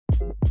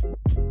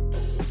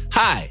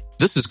Hi,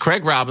 this is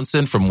Craig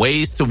Robinson from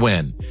Ways to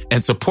Win,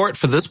 and support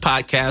for this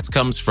podcast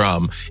comes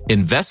from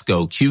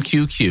Invesco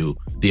QQQ,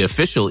 the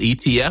official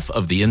ETF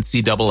of the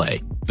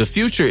NCAA. The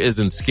future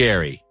isn't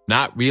scary.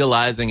 Not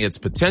realizing its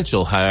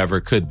potential,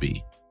 however, could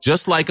be.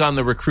 Just like on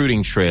the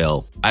recruiting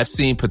trail, I've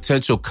seen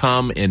potential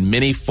come in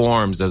many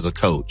forms as a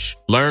coach.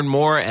 Learn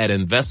more at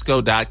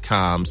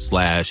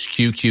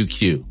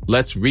Invesco.com/QQQ.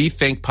 Let's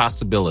rethink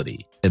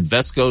possibility.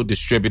 Invesco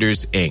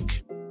Distributors,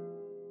 Inc.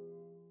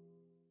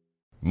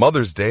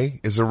 Mother's Day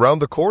is around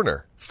the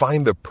corner.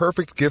 Find the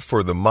perfect gift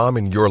for the mom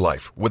in your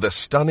life with a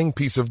stunning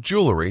piece of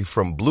jewelry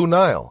from Blue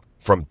Nile.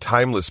 From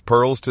timeless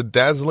pearls to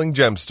dazzling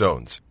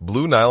gemstones,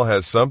 Blue Nile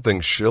has something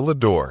she'll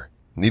adore.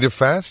 Need it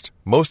fast?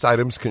 Most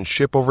items can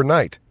ship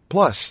overnight.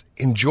 Plus,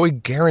 enjoy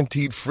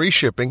guaranteed free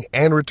shipping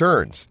and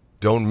returns.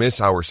 Don't miss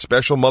our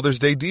special Mother's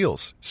Day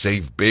deals.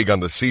 Save big on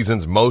the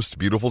season's most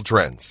beautiful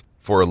trends.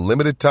 For a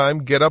limited time,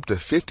 get up to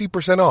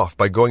 50% off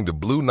by going to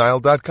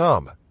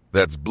BlueNile.com.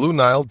 That's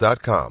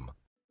BlueNile.com.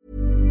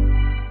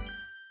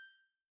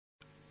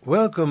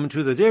 Welcome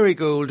to the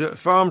Dairygold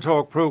Farm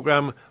Talk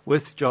programme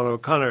with John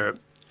O'Connor.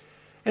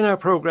 In our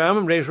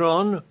programme later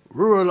on,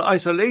 rural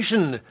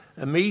isolation,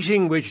 a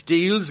meeting which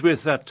deals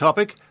with that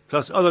topic,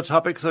 plus other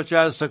topics such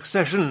as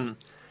succession.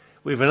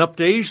 We have an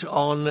update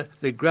on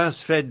the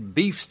grass-fed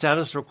beef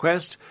status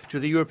request to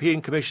the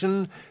European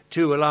Commission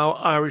to allow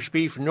Irish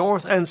beef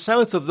north and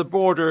south of the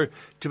border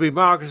to be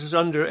marketed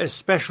under a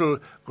special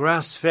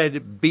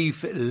grass-fed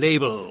beef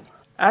label.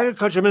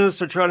 Agriculture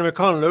Minister Charlie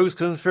McConalogue has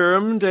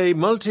confirmed a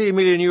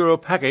multi-million euro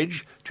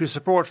package to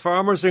support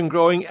farmers in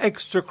growing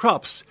extra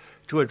crops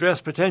to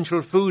address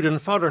potential food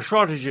and fodder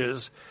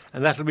shortages,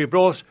 and that will be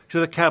brought to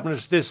the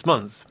Cabinet this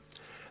month.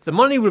 The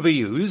money will be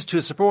used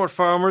to support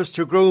farmers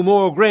to grow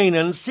more grain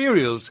and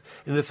cereals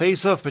in the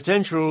face of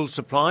potential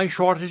supply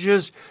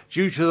shortages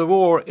due to the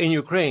war in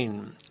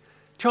Ukraine.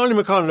 Charlie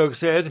McConalogue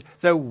said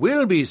there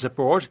will be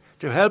support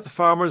to help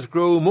farmers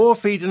grow more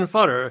feed and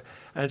fodder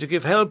and to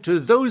give help to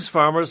those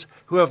farmers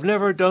who have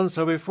never done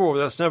so before,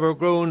 that's never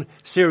grown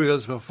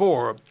cereals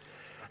before.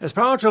 As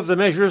part of the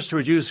measures to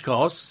reduce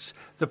costs,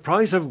 the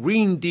price of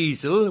green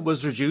diesel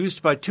was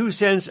reduced by 2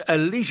 cents a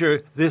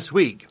litre this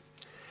week.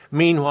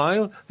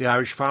 Meanwhile, the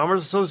Irish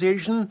Farmers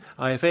Association,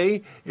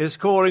 IFA, is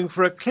calling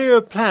for a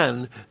clear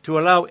plan to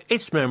allow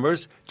its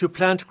members to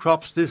plant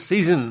crops this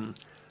season.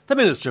 The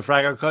Minister for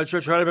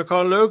Agriculture, Charlie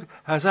McConalogue,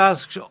 has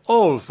asked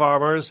all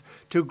farmers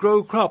to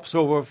grow crops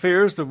over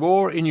fears the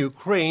war in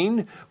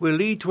Ukraine will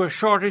lead to a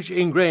shortage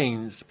in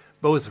grains.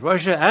 Both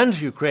Russia and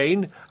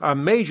Ukraine are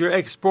major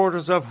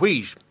exporters of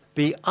wheat.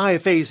 The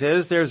IFA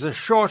says there's a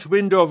short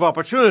window of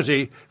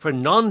opportunity for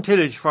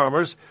non-tillage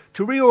farmers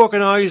to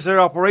reorganise their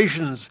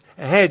operations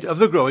ahead of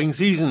the growing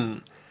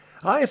season.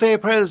 IFA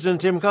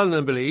President Tim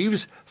Cullinan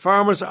believes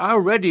farmers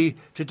are ready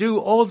to do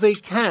all they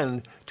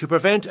can to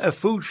prevent a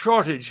food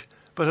shortage,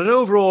 but an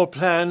overall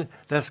plan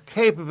that's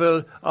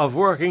capable of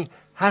working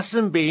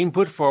hasn't been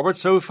put forward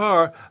so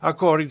far,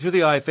 according to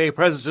the IFA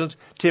President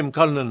Tim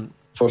Cullinan.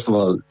 First of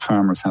all,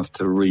 farmers have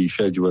to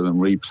reschedule and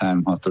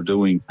replan what they're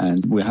doing.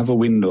 And we have a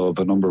window of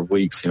a number of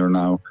weeks here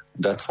now.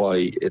 That's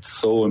why it's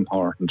so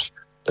important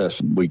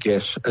that we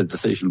get a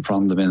decision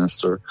from the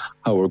Minister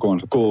how we're going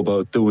to go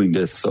about doing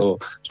this. So,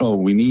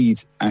 we need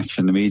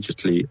action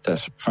immediately that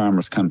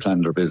farmers can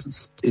plan their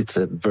business. It's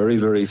a very,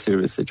 very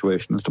serious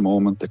situation at the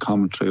moment. The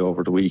commentary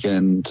over the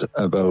weekend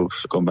about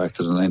going back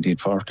to the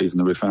 1940s and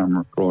every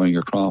farmer growing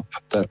a crop,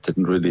 that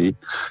didn't really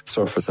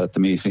surface at the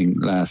meeting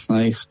last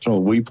night. So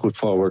we put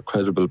forward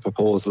credible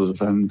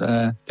proposals, and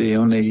the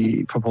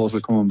only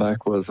proposal coming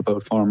back was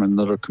about forming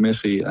another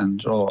committee.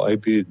 And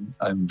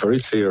I'm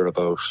very clear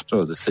about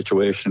the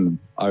situation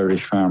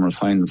Irish farmers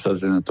find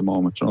themselves in at the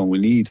moment. We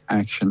need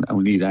action, and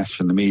we need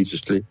action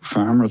immediately.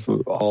 Farmers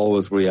will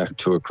always react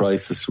to a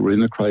crisis. We're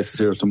in a crisis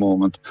here at the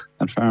moment,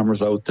 and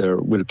farmers out there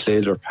will play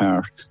their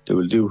part. They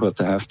will do what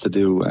they have to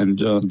do, and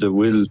they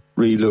will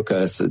relook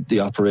at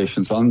the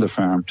operations on the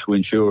farm to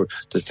ensure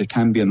that there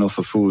can be enough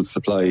of food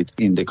supplied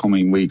in the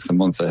coming weeks and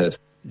months ahead.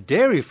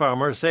 Dairy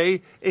farmers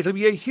say it'll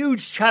be a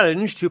huge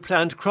challenge to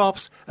plant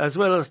crops as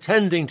well as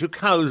tending to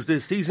cows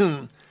this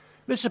season.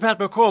 Mr. Pat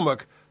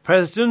McCormack,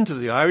 President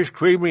of the Irish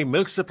Creamery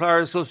Milk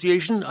Suppliers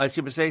Association,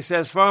 ICMSA,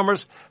 says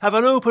farmers have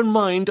an open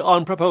mind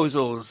on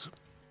proposals.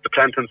 The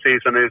planting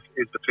season is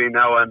between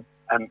now and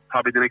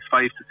probably the next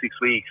 5 to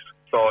 6 weeks.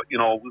 So,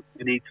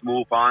 we need to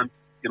move on.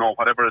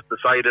 Whatever is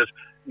decided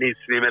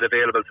needs to be made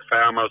available to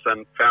farmers,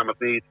 and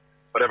farmers need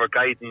whatever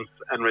guidance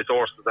and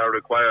resources are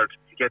required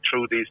to get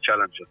through these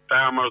challenges.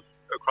 Farmers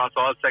across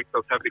all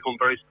sectors have become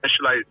very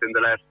specialised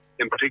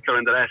in particular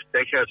in the last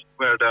decade,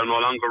 where they're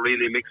no longer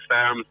really mixed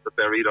farms, but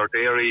they're either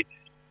dairy,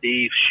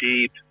 beef,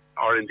 sheep,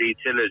 or indeed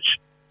tillage.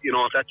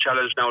 That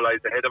challenge now lies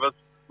ahead of us.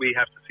 We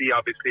have to see,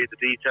 obviously, the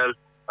detail,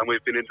 and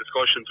we've been in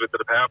discussions with the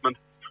department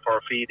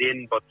for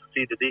feed-in, but to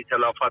see the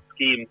detail of what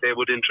scheme they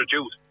would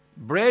introduce.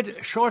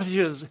 Bread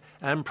shortages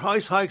and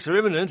price hikes are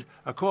imminent,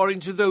 according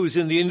to those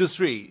in the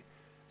industry.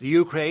 The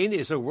Ukraine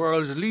is a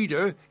world's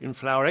leader in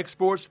flour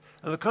exports,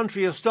 and the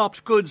country has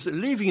stopped goods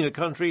leaving the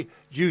country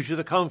due to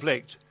the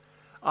conflict.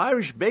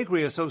 Irish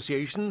Bakery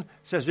Association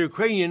says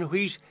Ukrainian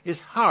wheat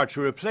is hard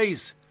to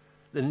replace.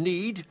 The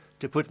need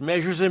to put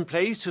measures in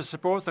place to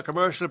support the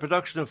commercial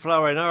production of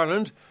flour in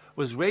Ireland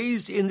was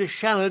raised in the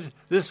Seanad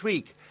this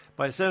week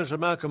by Senator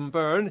Malcolm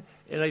Byrne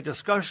in a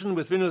discussion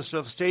with Minister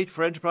of State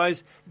for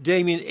Enterprise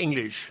Damien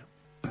English.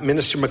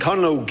 Minister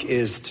McConalogue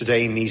is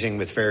today meeting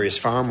with various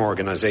farm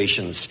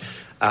organisations,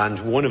 and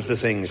one of the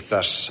things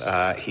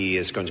that he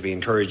is going to be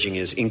encouraging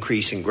is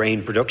increasing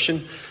grain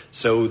production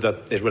so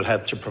that it will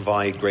help to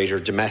provide greater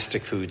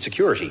domestic food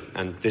security.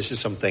 And this is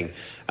something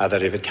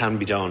that, if it can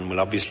be done, will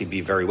obviously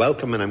be very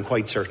welcome, and I'm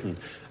quite certain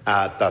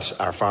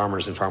that our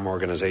farmers and farm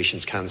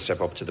organisations can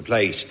step up to the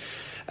plate.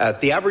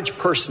 The average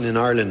person in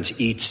Ireland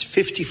eats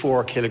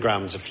 54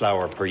 kilograms of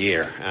flour per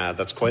year.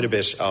 That's quite a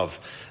bit of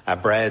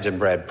bread and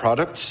bread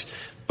products.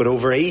 But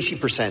over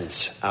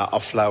 80%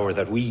 of flour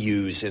that we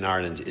use in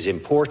Ireland is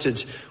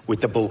imported,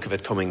 with the bulk of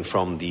it coming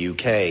from the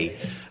UK.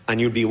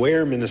 And you'll be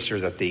aware, Minister,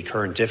 that the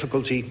current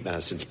difficulty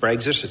since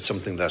Brexit, it's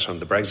something that on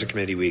the Brexit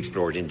Committee we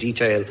explored in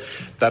detail,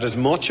 that as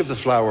much of the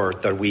flour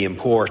that we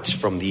import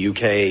from the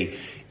UK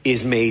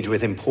is made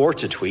with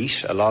imported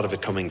wheat, a lot of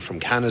it coming from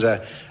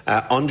Canada.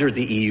 Under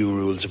the EU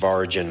rules of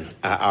origin,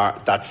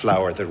 that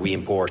flour that we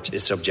import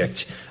is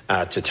subject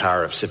to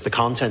tariffs. If the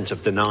content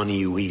of the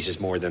non-EU wheat is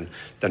more than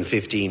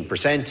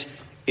 15%,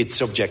 it's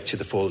subject to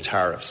the full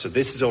tariff. So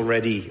this is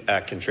already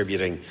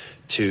contributing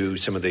to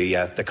some of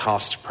the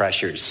cost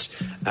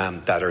pressures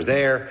that are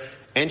there.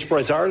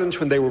 Enterprise Ireland,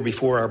 when they were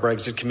before our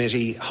Brexit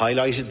Committee,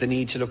 highlighted the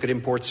need to look at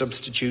import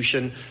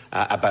substitution,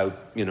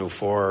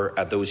 for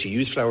those who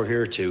use flour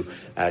here to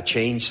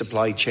change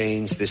supply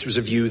chains. This was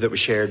a view that was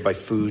shared by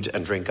Food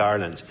and Drink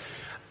Ireland.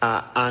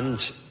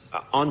 And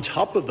on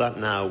top of that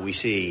now, we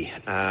see,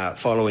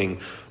 following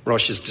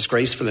Russia's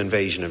disgraceful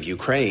invasion of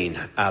Ukraine,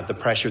 the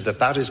pressure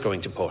that is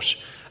going to put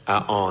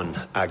on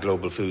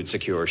global food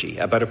security.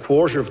 About a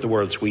quarter of the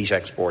world's wheat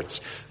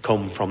exports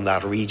come from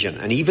that region.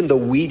 And even though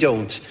we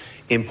don't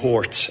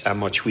import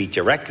much wheat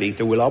directly,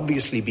 there will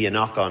obviously be a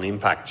knock-on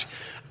impact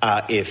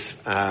if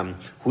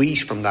wheat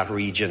from that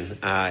region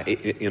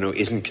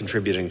isn't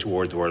contributing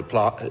toward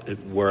the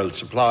world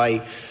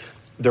supply.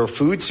 There are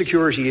food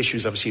security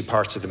issues, obviously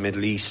parts of the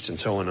Middle East and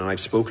so on, and I've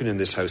spoken in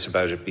this House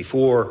about it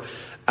before,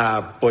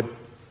 but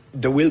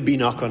there will be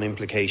knock-on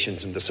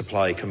implications in the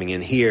supply coming in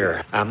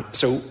here.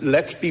 So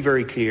let's be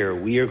very clear,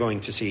 we are going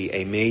to see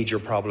a major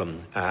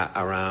problem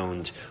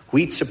around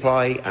wheat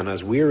supply, and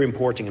as we're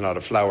importing a lot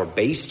of flour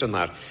based on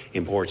that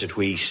imported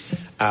wheat,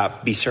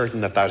 be certain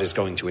that is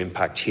going to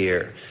impact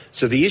here.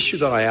 So the issue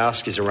that I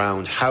ask is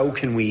around how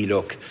can we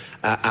look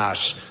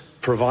at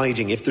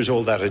providing, if there's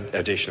all that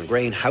additional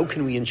grain, how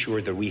can we ensure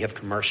that we have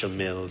commercial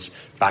mills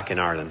back in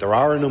Ireland? There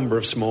are a number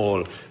of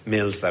small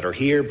mills that are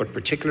here, but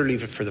particularly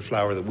for the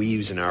flour that we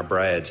use in our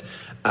bread,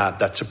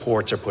 that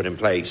supports are put in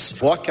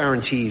place. What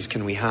guarantees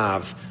can we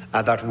have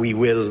that we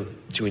will,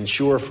 to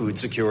ensure food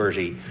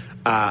security,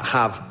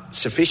 have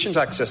sufficient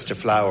access to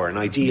flour, and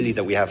ideally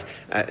that we have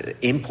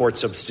import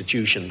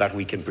substitution, that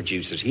we can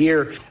produce it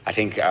here? I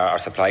think our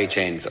supply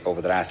chains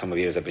over the last number of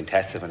years have been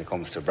tested when it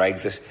comes to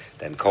Brexit,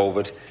 then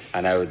COVID,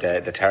 and now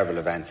the terrible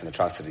events and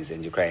atrocities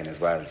in Ukraine as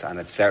well. And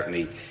it's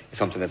certainly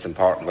something that's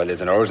important. Well, there's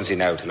an urgency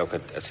now to look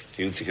at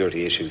food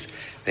security issues.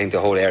 I think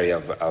the whole area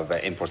of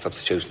import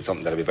substitution is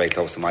something that will be very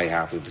close to my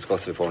heart. We've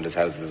discussed it before in this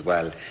House as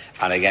well.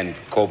 And again,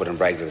 COVID and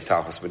Brexit has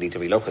taught us we need to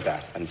relook at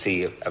that and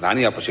see if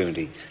any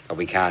opportunity that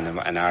we can,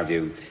 in our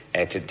view,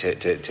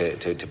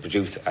 to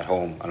produce at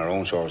home on our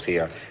own shores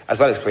here, as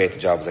well as create the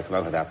jobs that come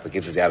out of that, but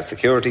gives us the added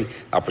security,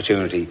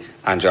 opportunity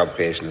and job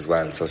creation as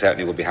well. So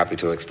certainly we'll be happy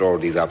to explore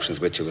these options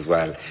with you as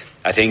well.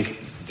 I think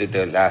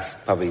the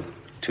last probably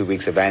 2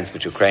 weeks' events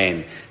with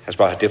Ukraine has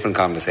brought a different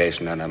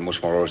conversation and a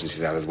much more urgency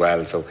to that as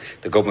well. So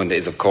the government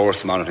is, of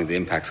course, monitoring the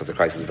impacts of the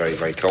crisis very,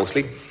 very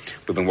closely.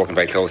 We've been working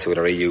very closely with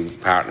our EU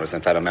partners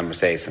and fellow member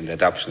states in the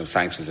adoption of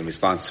sanctions in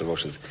response to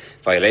Russia's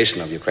violation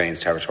of Ukraine's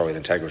territorial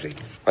integrity.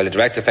 While the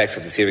direct effects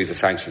of the series of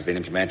sanctions being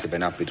implemented may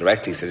not be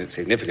directly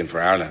significant for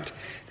Ireland,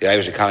 the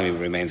Irish economy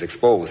remains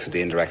exposed to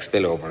the indirect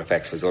spillover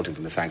effects resulting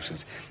from the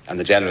sanctions and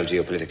the general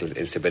geopolitical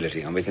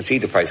instability, and we can see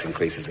the price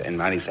increases in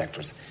many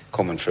sectors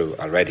coming through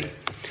already.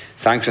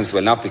 Sanctions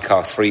will not be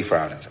cost-free for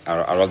Ireland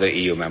or other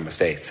EU member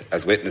states,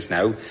 as witnessed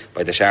now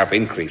by the sharp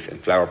increase in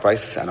flour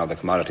prices and other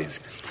commodities.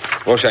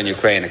 Russia and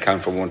Ukraine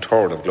account for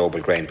 1/3 of global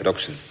grain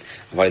production,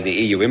 while the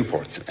EU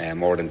imports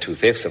more than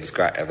 2/5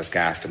 of its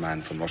gas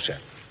demand from Russia.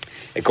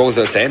 It goes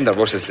without saying that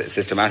Russia's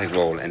systematic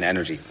role in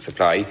energy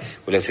supply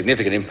will have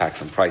significant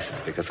impacts on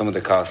prices, because some of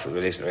the costs in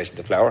relation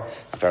to flour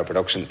and flour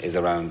production is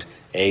around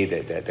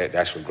the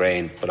actual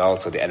grain, but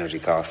also the energy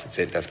cost.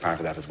 That's part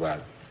of that as well.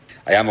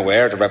 I am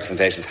aware that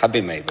representations have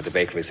been made with the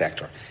bakery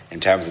sector in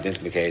terms of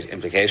the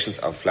implications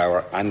of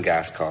flour and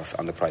gas costs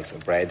on the price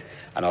of bread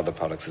and other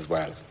products as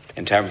well.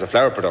 In terms of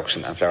flour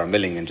production and flour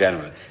milling in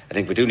general, I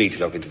think we do need to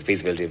look into the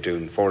feasibility of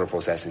doing further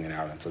processing in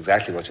Ireland. So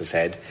exactly what you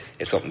said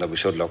is something that we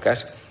should look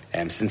at.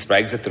 Since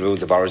Brexit, the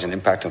rules of origin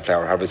impact on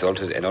flour have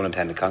resulted in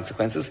unintended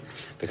consequences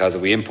because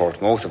we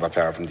import most of our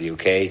flour from the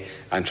UK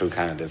and through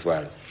Canada as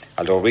well.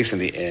 Although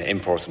recently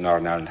imports from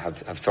Northern Ireland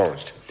have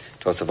surged,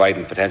 thus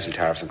avoiding potential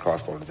tariffs and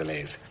cross-border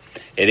delays.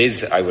 It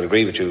is, I would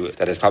agree with you,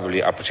 that it's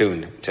probably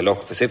opportune to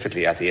look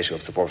specifically at the issue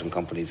of supporting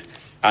companies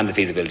and the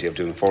feasibility of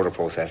doing further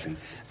processing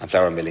and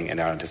flour milling in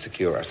Ireland to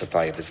secure our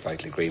supply of this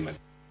vital ingredient.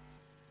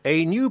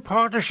 A new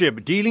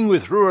partnership dealing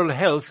with rural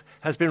health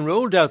has been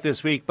rolled out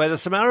this week by the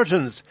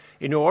Samaritans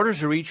in order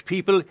to reach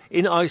people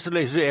in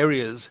isolated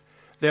areas.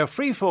 Their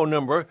free phone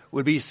number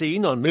will be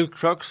seen on milk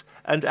trucks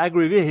and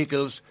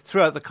agri-vehicles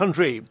throughout the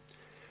country.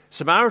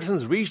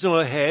 Samaritans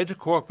regional head,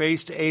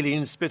 Cork-based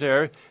Aileen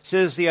Spitter,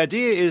 says the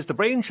idea is the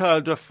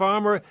brainchild of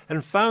farmer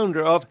and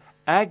founder of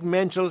Ag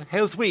Mental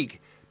Health Week,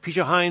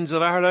 Peter Hines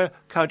of Arla,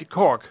 County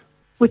Cork.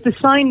 With the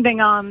sign being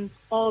on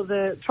all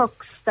the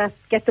trucks that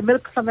get the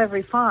milk from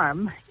every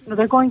farm,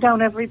 they're going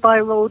down every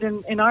by-road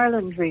in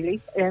Ireland, really,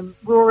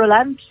 rural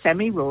and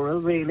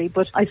semi-rural, really.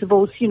 But I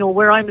suppose,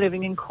 where I'm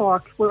living in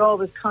Cork, we're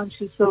always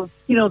conscious of,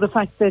 the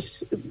fact that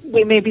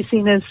we may be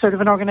seen as sort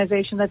of an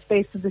organisation that's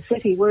based in the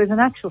city, whereas in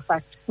actual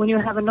fact, when you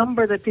have a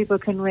number that people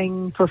can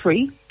ring for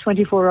free,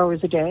 24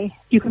 hours a day,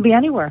 you can be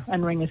anywhere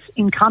and ring us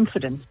in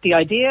confidence. The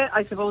idea,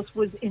 I suppose,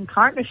 was in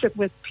partnership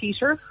with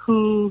Peter,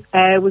 who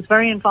was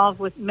very involved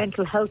with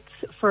mental health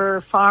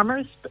for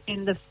farmers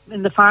in the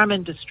farm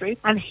industry,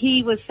 and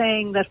he was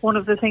saying that one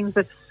of the things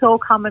that's so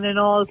common in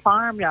all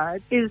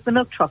farmyards is the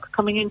milk truck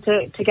coming in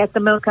to get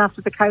the milk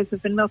after the cows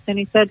have been milked, and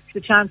he said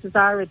the chances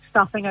are it's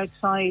stopping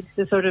outside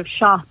the sort of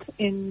shop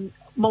in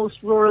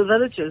most rural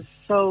villages,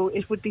 so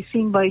it would be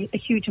seen by a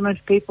huge amount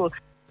of people.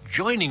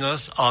 Joining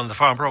us on the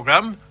farm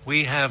programme,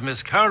 we have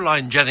Miss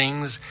Caroline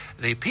Jennings,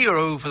 the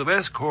PRO for the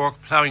West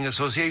Cork Ploughing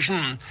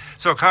Association.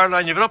 So,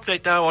 Caroline, you have an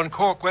update now on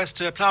Cork West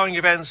ploughing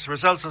events,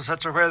 results,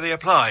 etc., where they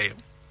apply.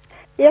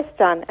 Yes,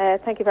 John,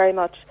 thank you very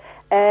much.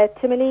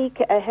 Timoleague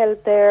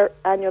held their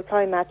annual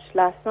ploughing match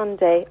last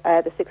Sunday,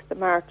 the 6th of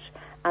March,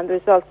 and the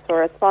results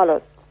were as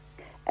follows.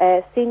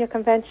 Senior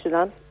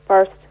Conventional,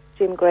 first,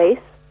 Jim Grace,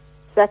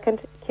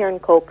 second, Kieran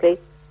Coakley,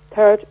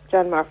 third,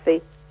 John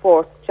Murphy,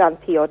 fourth, John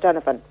P.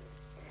 O'Donovan.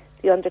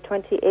 The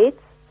under-28s,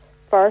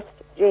 first,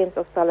 James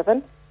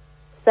O'Sullivan,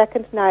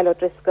 second, Niall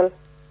O'Driscoll,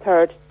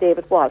 third,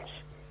 David Walsh.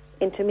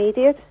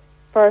 Intermediate,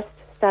 first,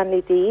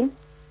 Stanley Dean,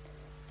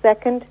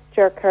 second,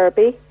 Ger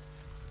Kirby,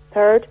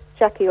 third,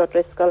 Jackie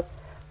O'Driscoll,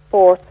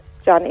 fourth,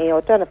 John A.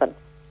 O'Donovan.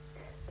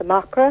 The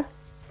Macra,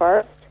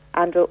 first,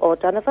 Andrew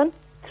O'Donovan.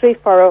 Three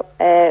furrow,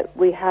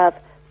 we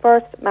have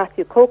first,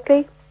 Matthew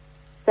Coakley,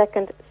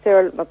 second,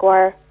 Cyril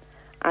Maguire,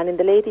 and in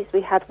the ladies we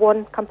had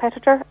one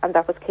competitor, and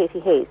that was Katie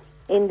Hayes.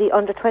 In the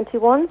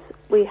under-21s,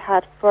 we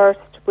had first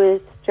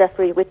with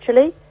Jeffrey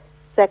Wycherley,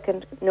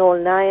 second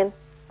Noel Nyan,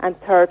 and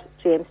third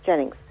James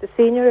Jennings. The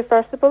senior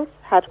reversibles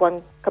had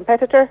one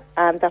competitor,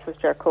 and that was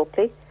Ger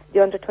Coakley.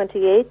 The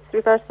under-28s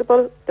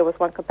reversible, there was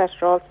one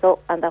competitor also,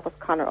 and that was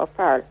Conor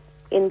O'Farrell.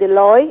 In the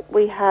Loy,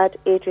 we had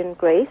Adrian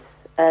Grace,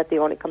 the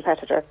only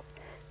competitor.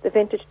 The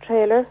vintage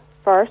trailer,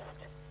 first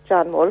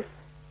John Wolfe.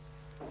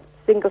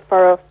 Single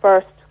furrow,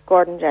 first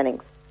Gordon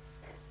Jennings.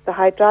 The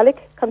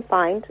hydraulic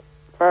confined,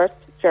 first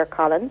Ger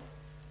Collins,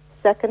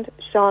 second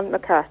Sean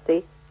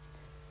McCarthy,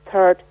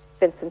 third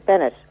Vincent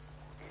Bennett.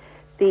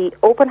 The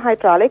open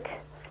hydraulic,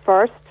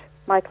 first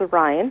Michael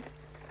Ryan,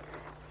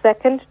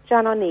 second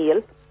John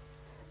O'Neill,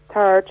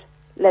 third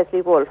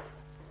Leslie Wolfe,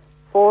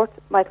 fourth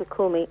Michael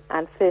Coomey,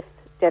 and fifth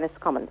Dennis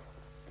Cummins.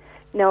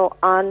 Now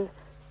on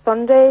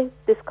Sunday,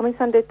 this coming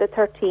Sunday the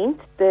 13th,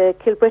 the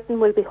Kilbrittain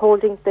will be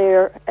holding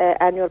their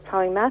annual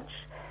ploughing match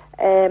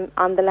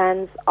on the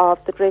lands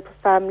of the Draper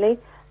family,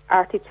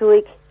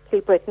 Artie-Tuig,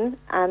 Kilbrittain,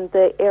 and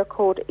the air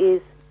code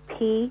is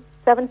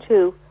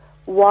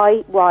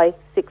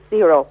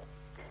P72YY60.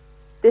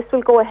 This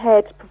will go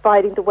ahead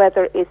providing the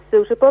weather is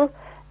suitable.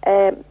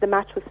 The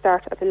match will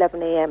start at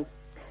 11 a.m.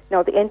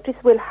 Now the entries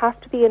will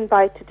have to be in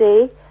by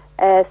today,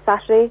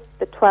 Saturday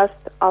the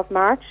 12th of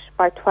March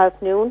by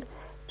 12 noon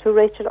to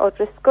Rachel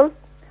O'Driscoll,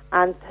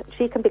 and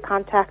she can be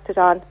contacted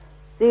on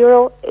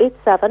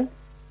 087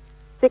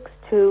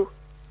 62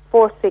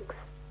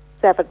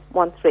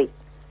 46713.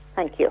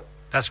 Thank you.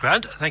 That's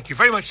grand. Thank you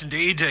very much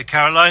indeed,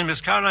 Caroline.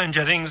 Miss Caroline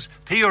Jennings,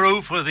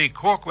 PRO for the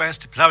Cork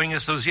West Ploughing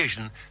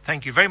Association.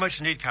 Thank you very much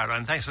indeed,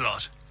 Caroline. Thanks a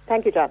lot.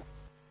 Thank you, John.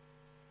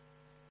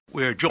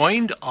 We're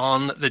joined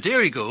on the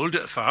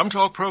Dairygold Farm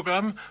Talk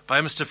programme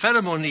by Mr.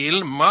 Phelim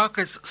O'Neill,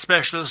 Markets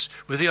Specialist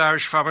with the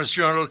Irish Farmers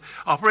Journal,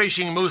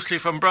 operating mostly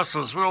from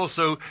Brussels. We're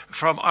also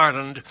from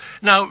Ireland.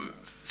 Now,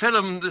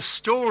 Phelim, the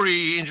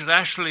story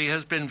internationally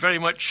has been very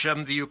much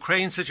the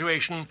Ukraine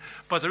situation,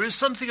 but there is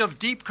something of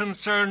deep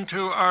concern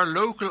to our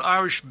local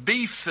Irish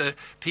beef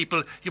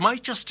people. You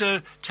might just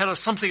tell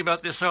us something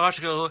about this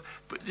article,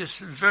 this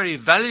very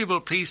valuable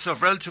piece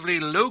of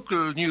relatively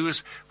local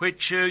news,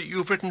 which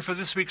you've written for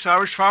this week's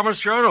Irish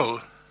Farmers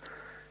Journal.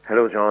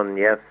 Hello, John.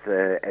 Yes,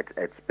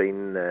 it's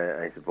been,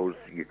 I suppose,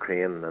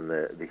 Ukraine and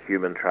the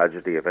human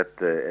tragedy of it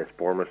is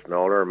foremost in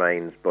all our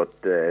minds, but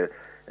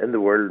in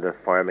the world of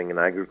farming and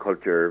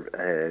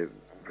agriculture,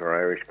 for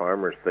Irish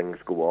farmers, things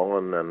go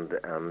on,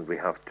 and we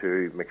have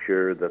to make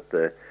sure that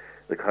the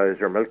cows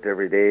are milked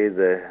every day,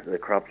 the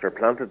crops are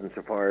planted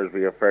insofar as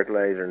we have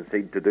fertiliser and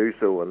seed to do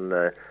so, and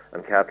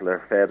cattle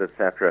are fed,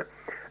 etc.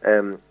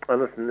 And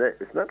it's in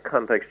that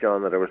context,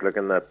 John, that I was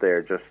looking at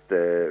there just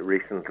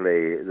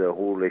recently, the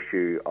whole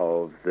issue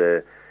of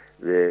the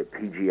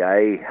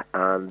PGI,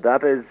 and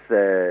that is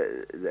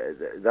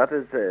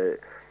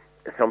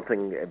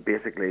something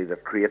basically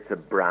that creates a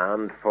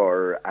brand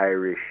for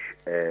Irish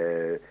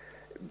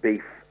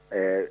beef,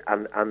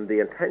 and the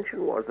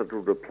intention was that it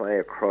would apply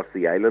across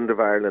the island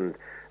of Ireland.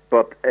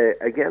 But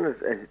again,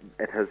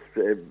 it has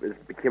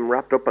become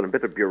wrapped up in a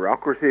bit of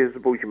bureaucracy, I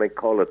suppose you might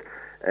call it,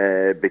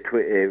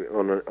 between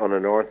on a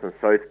north and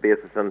south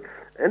basis. And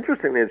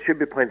interestingly, it should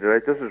be pointed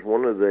out, this is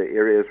one of the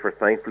areas where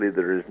thankfully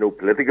there is no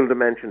political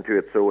dimension to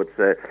it. So it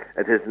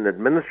is an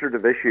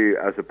administrative issue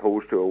as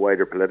opposed to a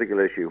wider political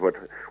issue,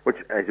 which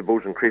I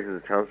suppose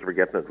increases the chances for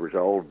getting it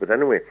resolved. But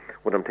anyway,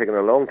 what I'm taking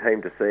a long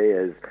time to say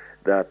is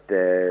that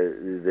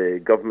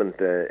the government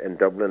in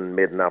Dublin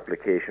made an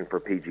application for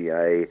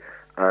PGI.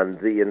 And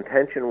the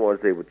intention was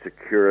they would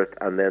secure it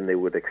and then they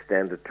would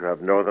extend it to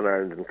have Northern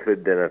Ireland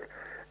included in it.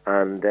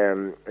 And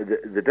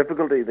the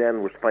difficulty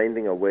then was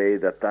finding a way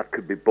that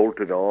could be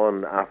bolted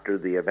on after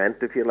the event,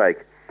 if you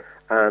like.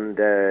 And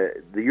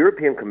the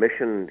European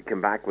Commission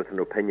came back with an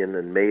opinion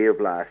in May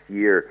of last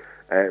year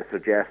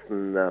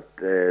suggesting that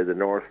the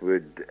North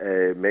would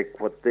make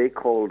what they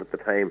called at the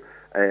time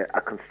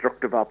a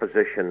constructive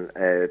opposition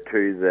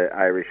to the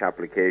Irish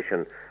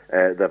application,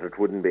 that it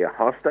wouldn't be a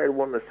hostile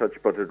one as such,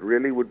 but it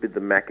really would be the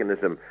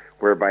mechanism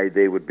whereby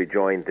they would be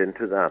joined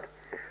into that.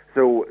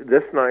 So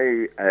this now,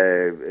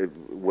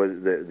 was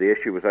the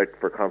issue was out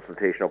for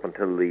consultation up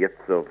until the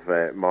 8th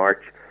of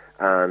March,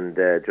 and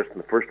just in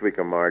the first week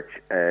of March,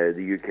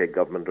 the UK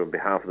government, on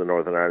behalf of the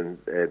Northern Ireland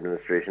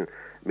administration,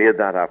 made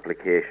that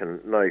application.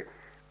 Now,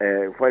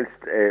 whilst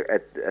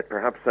it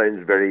perhaps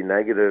sounds very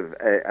negative,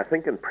 I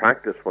think in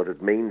practice what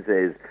it means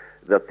is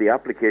that the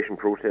application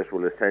process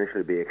will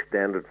essentially be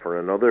extended for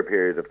another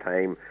period of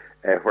time,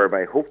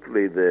 whereby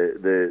hopefully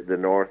the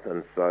North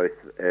and South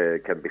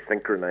can be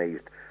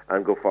synchronised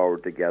and go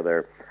forward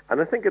together.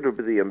 And I think it would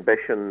be the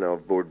ambition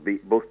of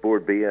both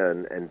Bord Bia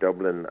in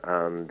Dublin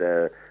and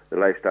the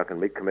Livestock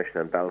and Meat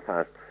Commission in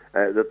Belfast,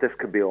 that this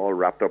could be all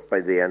wrapped up by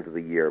the end of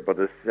the year. But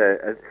as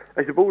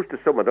I suppose to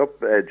sum it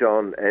up,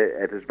 John,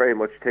 it has very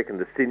much taken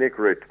the scenic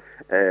route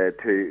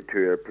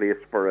to a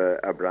place for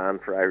a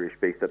brand for Irish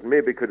beef that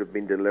maybe could have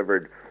been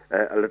delivered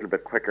a little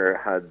bit quicker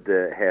had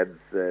heads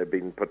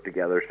been put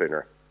together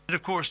sooner. And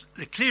of course,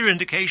 the clear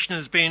indication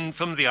has been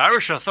from the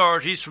Irish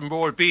authorities, from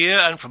Bord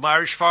Bia and from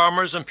Irish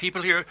farmers and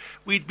people here,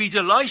 we'd be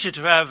delighted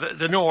to have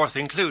the North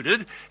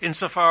included,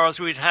 insofar as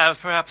we'd have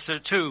perhaps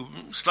two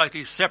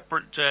slightly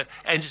separate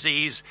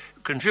entities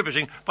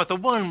contributing, but the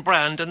one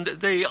brand and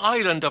the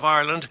island of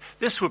Ireland,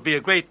 this would be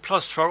a great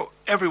plus for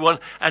everyone,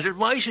 and it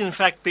might in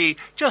fact be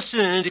just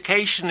an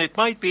indication, it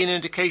might be an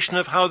indication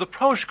of how the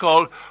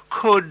protocol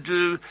could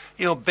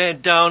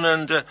bed down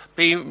and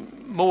be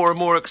more and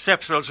more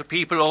acceptable to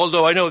people,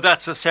 although I know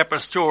that's a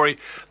separate story.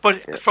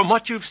 But from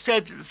what you've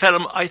said,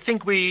 Phelim, I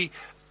think we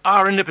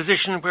are in a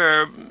position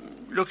where,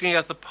 looking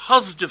at the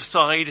positive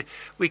side,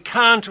 we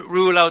can't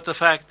rule out the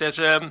fact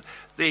that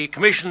the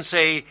Commission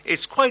say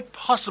it's quite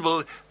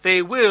possible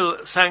they will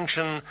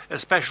sanction a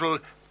special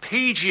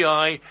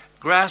PGI,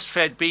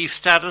 grass-fed beef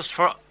status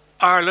for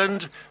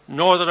Ireland,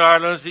 Northern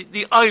Ireland,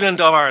 the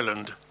island of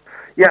Ireland.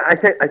 Yeah, I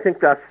think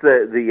that's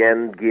the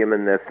end game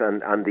in this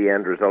and the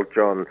end result,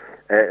 John.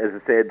 As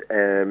I said,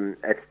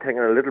 it's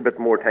taken a little bit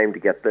more time to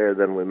get there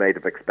than we might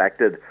have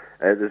expected.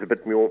 There's a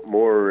bit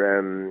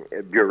more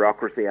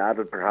bureaucracy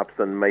added, perhaps,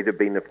 than might have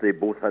been if they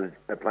both had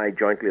applied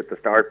jointly at the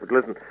start. But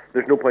listen,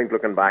 there's no point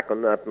looking back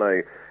on that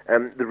now.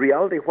 The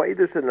reality, why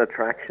there's an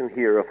attraction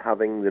here of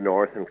having the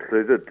North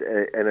included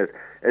in it,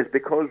 is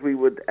because we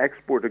would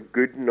export a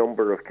good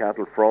number of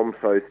cattle from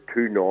South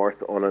to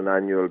North on an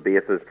annual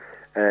basis.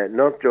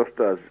 Not just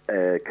as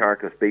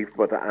carcass beef,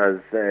 but as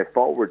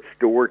forward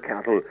store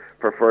cattle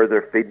for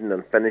further feeding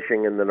and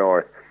finishing in the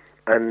North.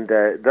 And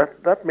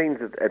that means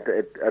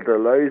it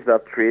allows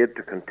that trade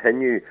to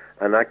continue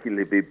and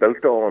actually be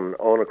built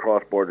on a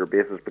cross-border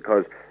basis,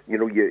 because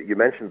you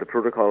mentioned the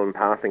protocol in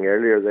passing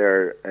earlier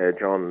there,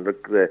 John.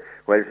 Look,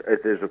 well,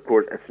 it is, of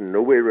course, it's in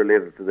no way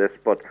related to this,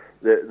 but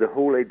the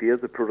whole idea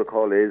of the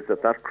protocol is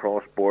that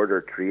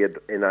cross-border trade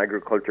in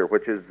agriculture,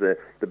 which is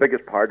the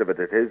biggest part of it,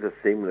 it is a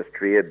seamless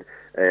trade,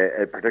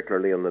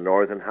 particularly in the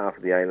northern half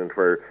of the island,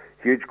 where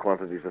huge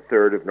quantities, a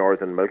third of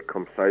northern milk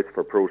comes south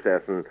for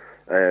processing.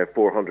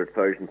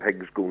 400,000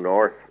 pigs go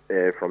north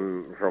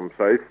from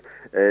south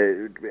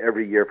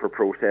every year for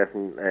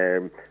processing.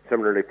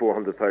 Similarly,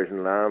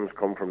 400,000 lambs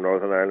come from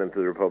Northern Ireland to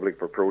the Republic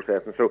for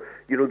processing. So,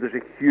 there's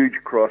a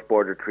huge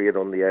cross-border trade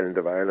on the island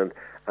of Ireland.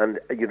 And,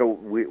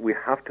 we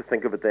have to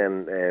think of it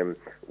then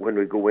when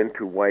we go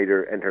into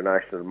wider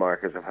international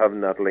markets, of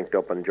having that linked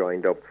up and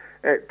joined up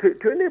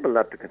to enable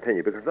that to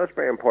continue, because that's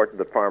very important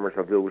that farmers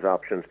have those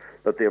options,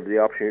 that they have the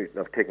option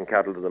of taking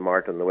cattle to the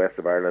mart in the west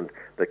of Ireland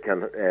that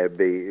can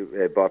be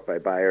bought by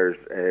buyers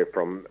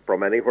from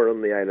anywhere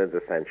on the island,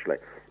 essentially.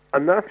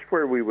 And that's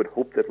where we would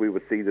hope that we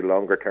would see the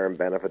longer-term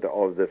benefit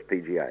of this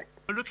PGI.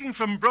 Looking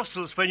from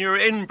Brussels, when you're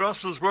in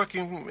Brussels,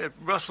 working at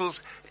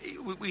Brussels,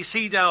 we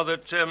see now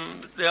that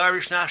the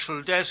Irish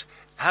national debt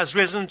has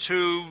risen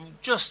to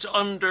just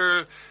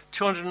under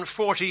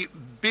 240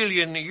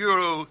 billion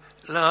euro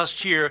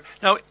last year.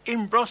 Now,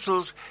 in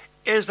Brussels,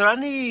 is there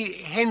any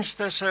hint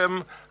that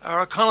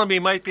our economy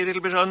might be a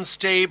little bit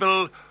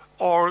unstable,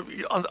 or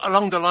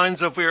along the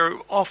lines of we're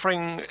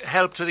offering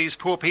help to these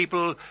poor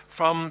people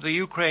from the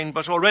Ukraine,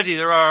 but already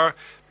there are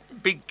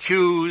big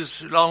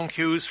queues, long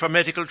queues for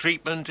medical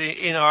treatment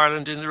in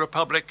Ireland, in the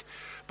Republic?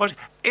 But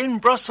in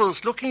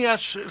Brussels, looking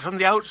at from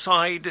the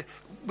outside,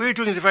 we're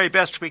doing the very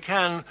best we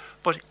can,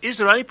 but is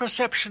there any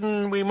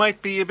perception we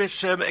might be a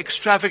bit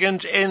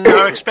extravagant in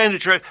our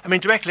expenditure? I mean,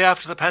 directly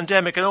after the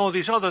pandemic and all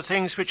these other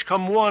things which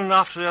come one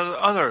after the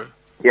other.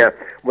 Yeah,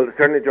 well,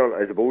 certainly, John,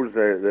 I suppose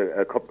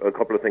a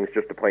couple of things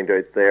just to point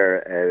out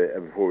there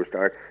before we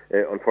start.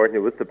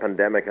 Unfortunately, with the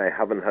pandemic, I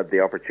haven't had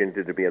the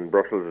opportunity to be in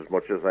Brussels as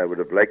much as I would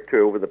have liked to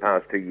over the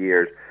past 2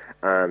 years.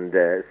 And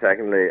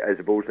secondly, I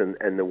suppose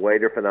in the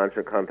wider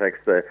financial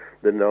context, the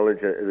knowledge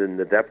and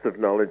the depth of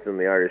knowledge in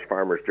the Irish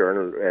Farmers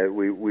Journal,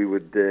 we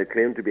would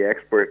claim to be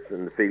experts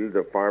in the field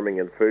of farming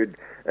and food,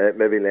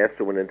 maybe less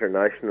so in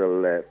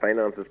international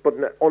finances. But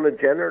on a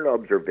general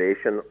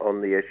observation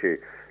on the issue,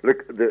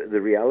 look,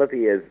 the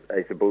reality is,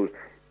 I suppose,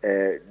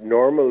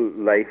 normal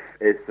life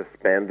is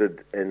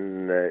suspended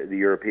in the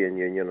European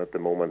Union at the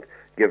moment,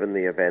 given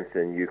the events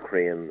in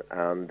Ukraine.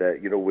 And,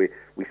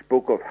 we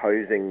spoke of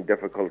housing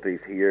difficulties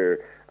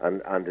here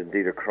and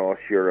indeed across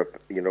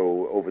Europe,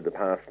 over the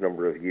past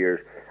number of years.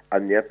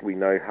 And yet we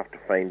now have to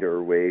find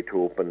our way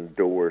to open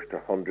doors to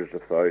hundreds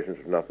of thousands,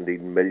 if not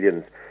indeed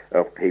millions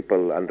of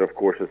people. And, of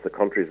course, it's the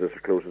countries that are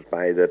closest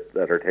by that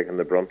are taking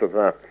the brunt of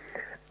that.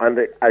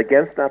 And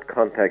against that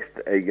context,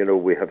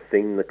 we have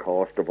seen the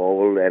cost of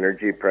all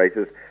energy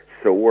prices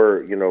soar,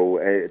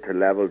 to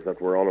levels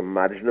that were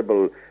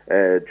unimaginable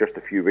just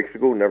a few weeks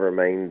ago, never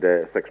mind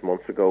 6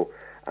 months ago.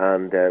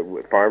 And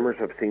farmers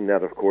have seen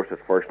that, of course,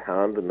 at first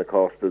hand in the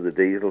cost of the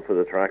diesel for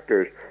the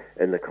tractors,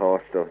 in the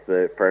cost of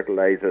the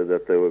fertiliser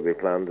that they will be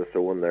planned to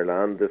sow in their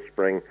land this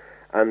spring.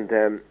 And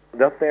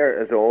that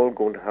there is all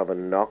going to have a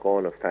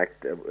knock-on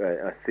effect,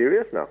 a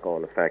serious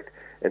knock-on effect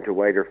into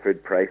wider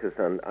food prices.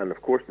 And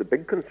of course, the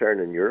big concern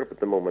in Europe at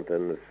the moment,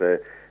 and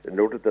it's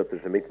noted that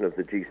there's a meeting of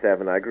the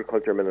G7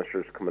 agriculture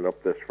ministers coming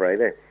up this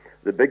Friday.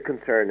 The big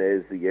concern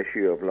is the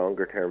issue of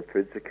longer-term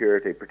food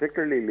security,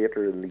 particularly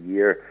later in the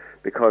year,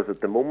 because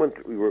at the moment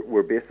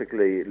we're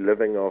basically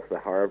living off the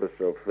harvest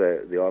of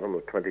the autumn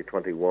of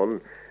 2021.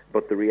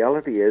 But the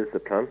reality is the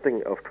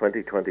planting of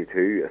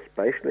 2022,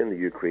 especially in the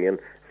Ukraine,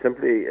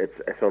 simply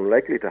it's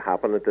unlikely to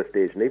happen at this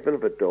stage. And even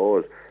if it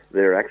does,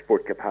 their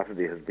export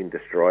capacity has been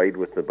destroyed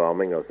with the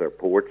bombing of their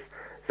ports.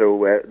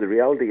 So the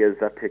reality is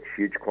that takes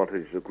huge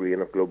quantities of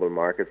grain of global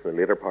markets in the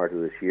later part of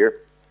this year.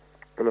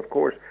 And of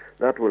course,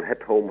 that will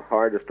hit home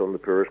hardest on the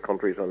poorest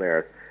countries on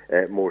earth,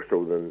 more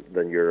so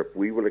than Europe.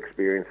 We will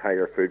experience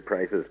higher food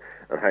prices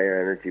and higher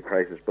energy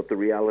prices, but the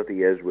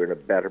reality is we're in a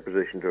better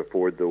position to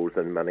afford those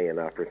than many in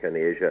Africa and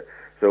Asia.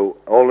 So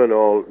all in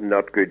all,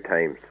 not good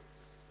times.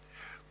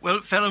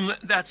 Well, Phelim,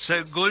 that's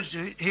good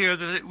to hear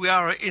that we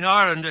are in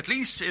Ireland, at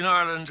least in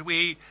Ireland,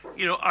 we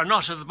are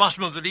not at the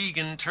bottom of the league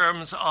in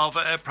terms of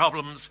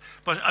problems.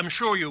 But I'm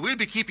sure you will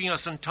be keeping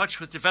us in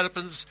touch with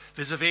developments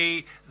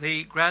vis-a-vis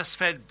the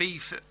grass-fed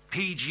beef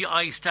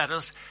PGI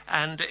status.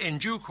 And in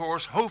due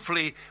course,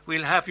 hopefully,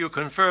 we'll have you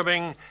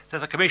confirming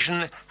that the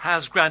Commission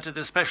has granted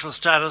the special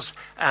status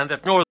and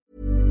that Northern...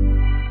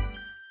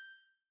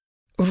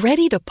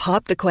 Ready to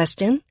pop the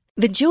question?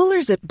 The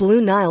jewelers at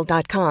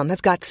BlueNile.com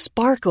have got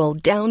sparkle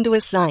down to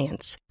a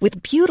science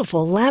with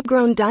beautiful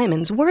lab-grown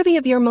diamonds worthy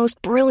of your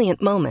most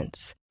brilliant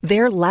moments.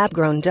 Their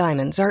lab-grown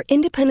diamonds are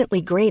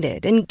independently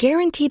graded and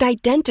guaranteed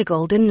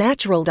identical to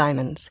natural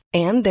diamonds,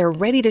 and they're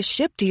ready to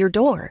ship to your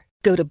door.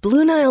 Go to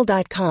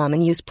BlueNile.com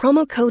and use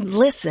promo code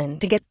LISTEN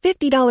to get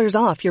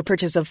 $50 off your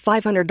purchase of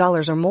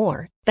 $500 or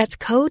more. That's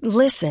code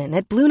LISTEN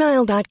at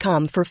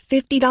BlueNile.com for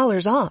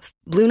 $50 off.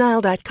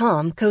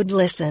 BlueNile.com, code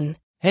LISTEN.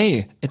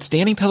 Hey, it's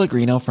Danny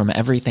Pellegrino from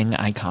Everything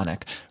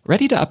Iconic.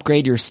 Ready to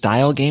upgrade your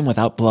style game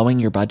without blowing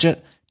your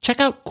budget?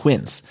 Check out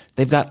Quince.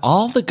 They've got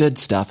all the good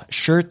stuff,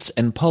 shirts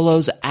and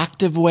polos,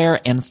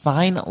 activewear, and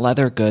fine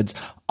leather goods,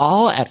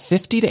 all at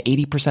 50 to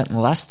 80%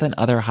 less than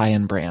other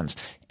high-end brands.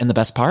 And the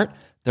best part?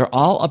 They're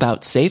all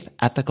about safe,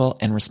 ethical,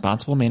 and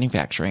responsible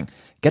manufacturing.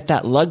 Get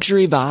that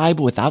luxury vibe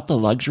without the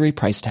luxury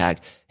price tag.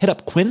 Hit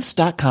up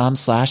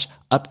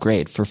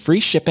quince.com/upgrade for free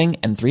shipping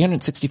and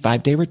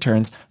 365-day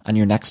returns on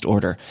your next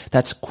order.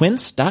 That's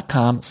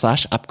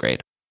quince.com/upgrade.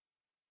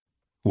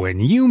 When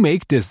you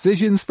make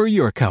decisions for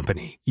your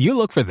company, you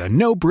look for the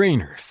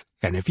no-brainers.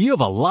 And if you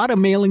have a lot of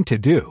mailing to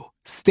do,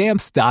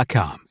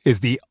 Stamps.com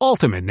is the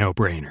ultimate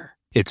no-brainer.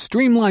 It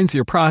streamlines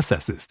your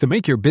processes to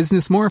make your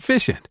business more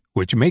efficient,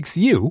 which makes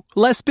you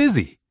less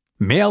busy.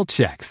 Mail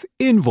checks,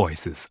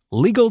 invoices,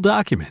 legal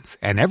documents,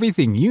 and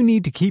everything you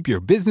need to keep your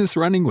business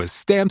running with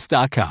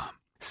Stamps.com.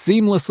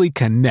 Seamlessly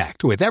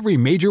connect with every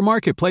major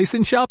marketplace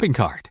and shopping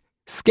cart.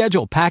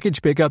 Schedule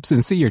package pickups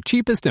and see your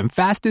cheapest and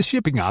fastest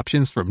shipping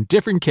options from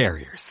different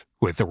carriers,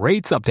 with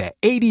rates up to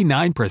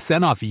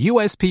 89% off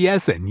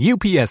USPS and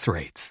UPS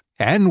rates.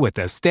 And with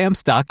the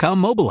Stamps.com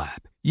mobile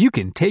app, you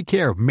can take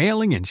care of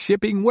mailing and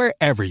shipping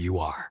wherever you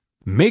are.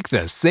 Make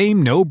the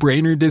same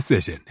no-brainer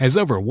decision as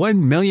over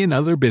 1 million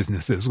other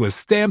businesses with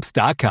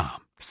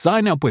Stamps.com.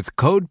 Sign up with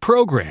code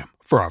PROGRAM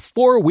for a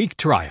 4-week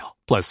trial,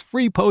 plus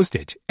free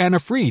postage and a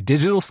free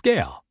digital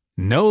scale.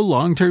 No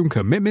long-term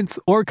commitments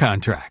or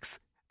contracts.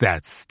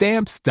 That's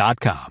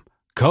Stamps.com.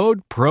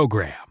 Code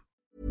PROGRAM.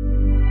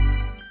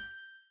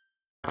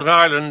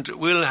 Ireland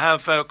will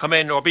have come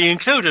in or be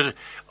included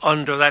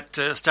under that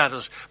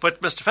status.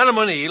 But Mr. Phelim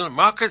O'Neill,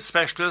 market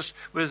specialist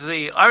with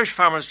the Irish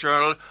Farmers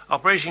Journal,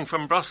 operating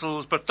from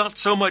Brussels, but not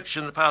so much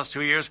in the past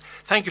 2 years.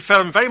 Thank you,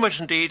 Phelim, very much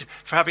indeed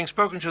for having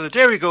spoken to the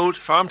Dairygold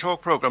Farm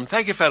Talk programme.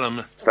 Thank you,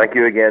 Phelim. Thank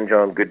you again,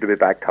 John. Good to be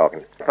back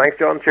talking. Thanks,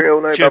 John. Cheerio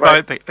now. Cheerio,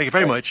 bye-bye. Thank you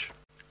very much.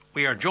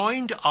 We are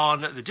joined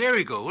on the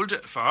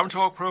Dairygold Farm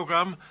Talk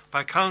programme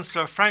by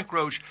Councillor Frank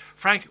Roche.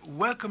 Frank,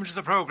 welcome to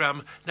the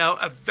programme. Now,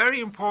 a very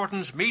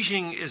important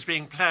meeting is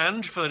being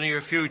planned for the near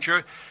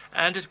future,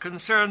 and it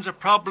concerns a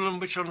problem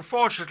which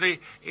unfortunately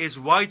is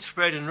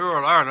widespread in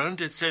rural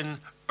Ireland. It's in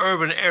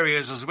urban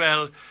areas as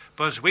well,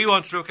 but we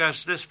want to look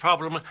at this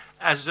problem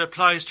as it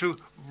applies to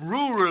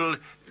rural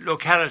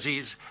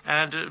localities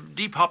and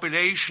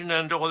depopulation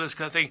and all this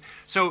kind of thing.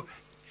 So,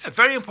 a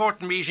very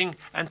important meeting,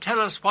 and tell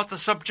us what the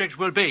subject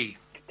will be.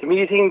 The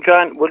meeting,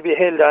 John, will be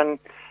held on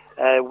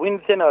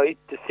Wednesday night,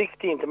 the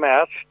 16th of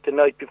March, the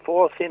night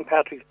before St.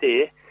 Patrick's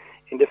Day,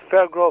 in the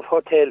Fairgrove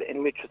Hotel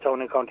in Mitchelstown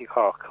in County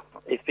Cork.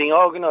 It's being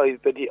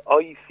organised by the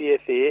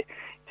ICFA,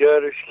 the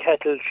Irish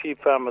Cattle Sheep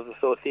Farmers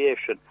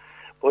Association,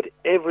 but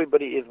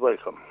everybody is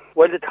welcome.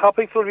 Well, the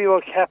topics will be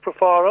about cap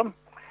reform,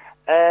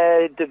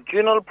 the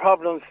general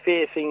problems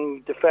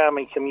facing the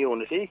farming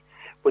community,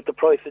 with the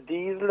price of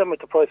diesel and with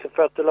the price of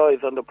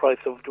fertiliser and the price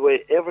of the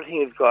way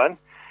everything is gone.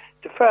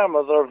 The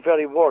farmers are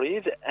very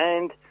worried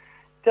and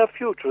their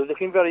future is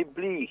looking very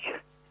bleak.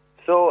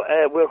 So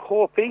we're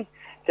hoping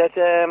that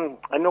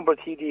a number of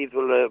TDs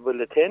will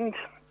attend.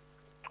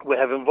 We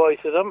have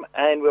invited them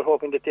and we're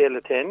hoping that they'll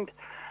attend.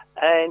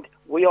 And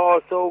we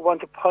also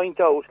want to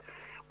point out,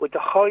 with the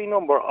high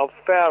number of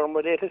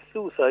farm-related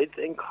suicides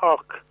in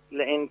Cork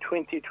in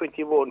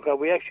 2021, where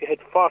we actually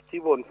had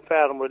 41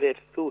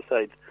 farm-related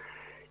suicides,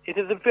 it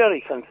is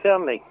very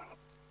concerning.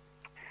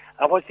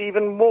 And what's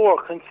even more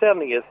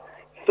concerning is,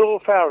 so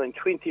far in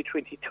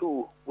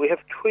 2022, we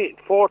have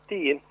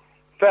 14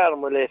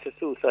 farm-related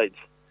suicides.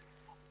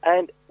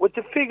 And with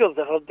the figures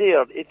that are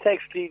there, it's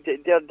actually,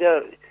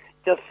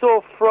 they're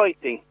so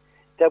frightening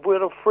that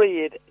we're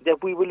afraid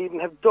that we will even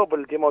have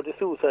doubled the amount of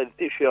suicides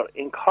this year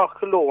in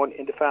Cork alone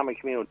in the farming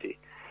community.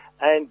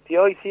 And the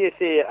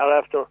ICSA are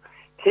after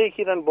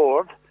taking on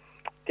board.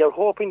 They're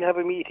hoping to have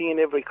a meeting in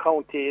every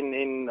county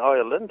in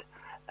Ireland.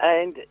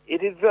 And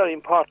it is very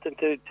important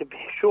to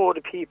show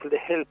the people the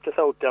help that's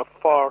out there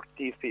for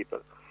these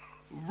people.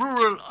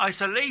 Rural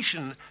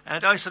isolation,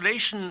 and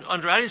isolation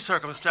under any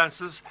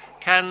circumstances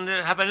can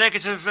have a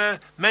negative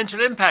mental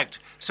impact.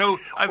 So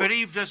I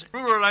believe that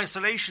rural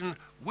isolation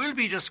will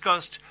be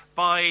discussed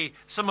by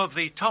some of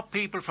the top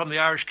people from the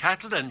Irish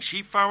Cattle and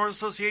Sheep Farmers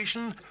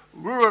Association.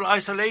 Rural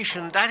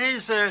isolation, that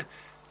is the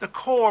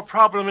core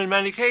problem in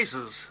many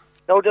cases.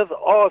 Now, there's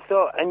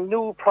also a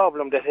new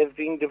problem that has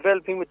been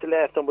developing with the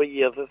last number of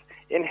years, is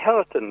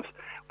inheritance,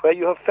 where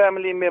you have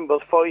family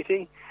members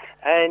fighting,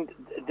 and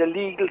the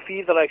legal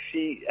fees are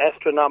actually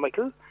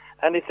astronomical,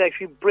 and it's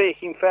actually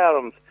breaking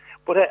farms.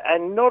 But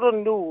another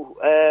new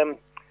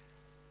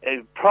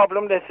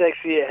problem that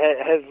actually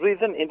has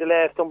risen in the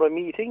last number of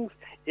meetings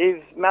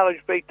is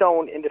marriage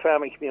breakdown in the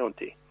farming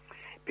community.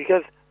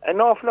 Because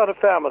an awful lot of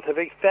farmers have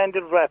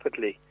expanded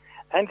rapidly,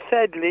 and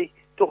sadly,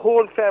 the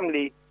whole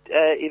family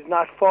is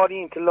not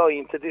falling into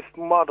line to this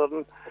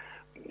modern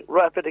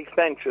rapid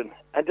expansion,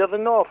 and there's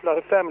an awful lot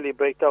of family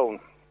breakdown,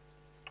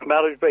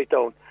 marriage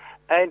breakdown,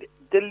 and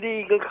the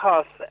legal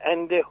costs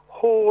and the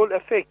whole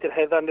effect it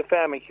has on the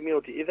farming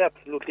community is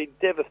absolutely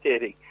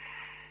devastating.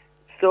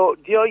 So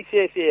the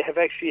ICSA have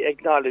actually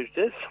acknowledged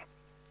this,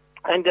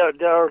 and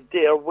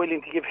they are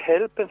willing to give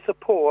help and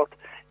support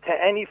to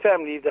any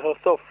families that are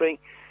suffering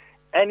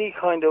any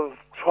kind of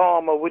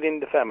trauma within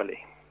the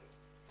family.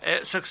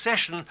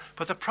 Succession,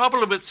 but the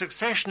problem with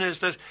succession is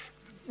that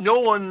no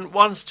one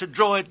wants to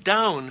draw it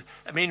down.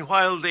 I mean,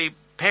 while the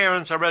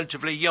parents are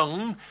relatively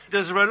young,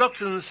 there's a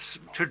reluctance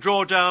to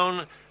draw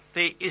down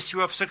the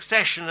issue of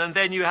succession, and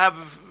then you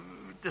have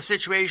the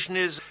situation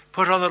is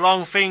put on the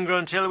long finger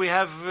until we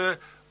have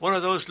one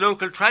of those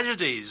local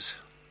tragedies.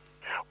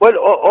 Well,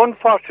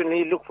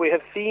 unfortunately, look, we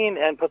have seen,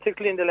 and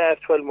particularly in the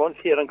last 12 months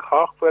here in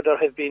Cork, where there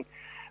have been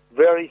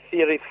very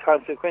serious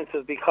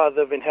consequences because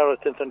of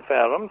inheritance on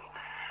farms.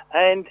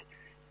 And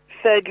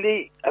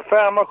sadly, a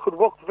farmer could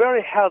work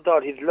very hard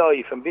all his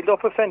life and build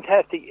up a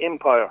fantastic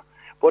empire,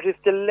 but it's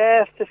the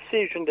last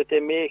decision that they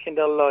make in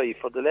their life,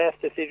 or the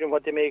last decision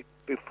what they make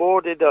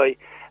before they die,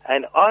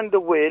 and on the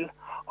will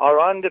or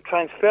on the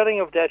transferring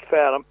of that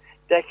farm,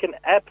 that can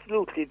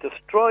absolutely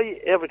destroy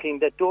everything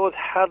that those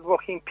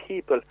hard-working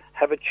people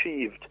have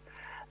achieved.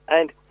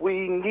 And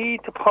we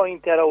need to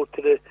point that out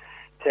to the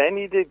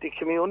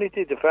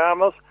community, the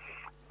farmers,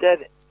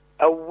 that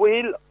a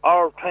will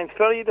or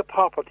transferring the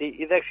property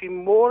is actually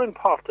more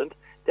important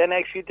than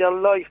actually their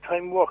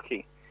lifetime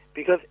working,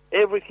 because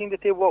everything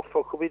that they work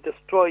for could be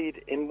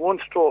destroyed in one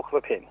stroke of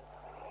a pen.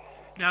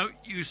 Now,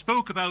 you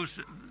spoke about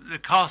the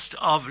cost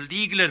of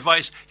legal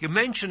advice. You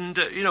mentioned,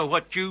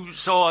 what you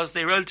saw as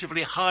the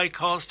relatively high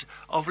cost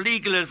of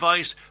legal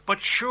advice,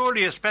 but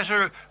surely it's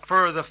better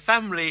for the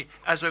family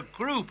as a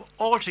group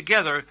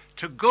altogether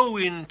to go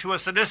into a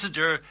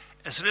solicitor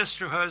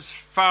who has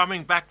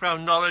farming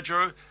background knowledge,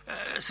 or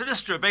a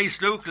solicitor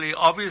based locally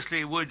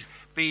obviously would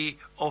be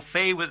au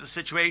fait with the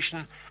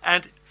situation,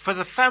 and for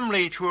the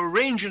family to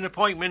arrange an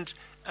appointment,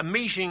 a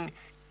meeting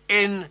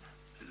in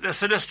the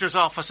solicitor's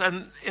office,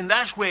 and in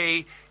that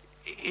way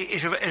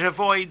it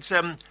avoids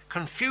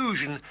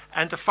confusion,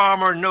 and the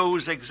farmer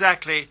knows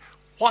exactly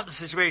what the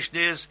situation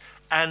is.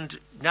 And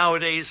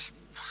nowadays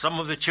some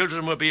of the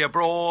children will be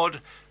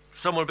abroad,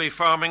 some will be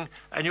farming,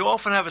 and you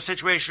often have a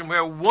situation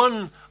where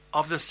one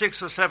of the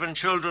 6 or 7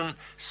 children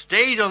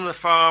stayed on the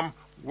farm,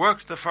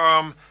 worked the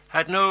farm,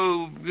 had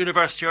no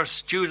university or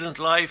student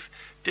life,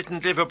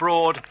 didn't live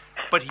abroad,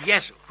 but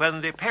yet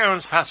when the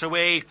parents pass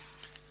away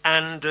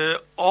and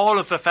all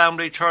of the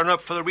family turn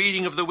up for the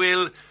reading of the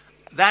will,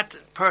 that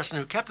person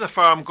who kept the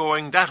farm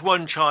going, that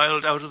one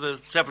child out of the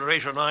 7 or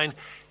 8 or 9,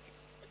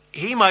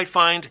 he might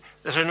find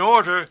that in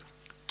order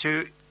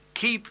to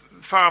keep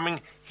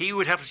farming, he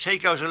would have to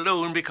take out a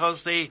loan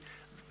because the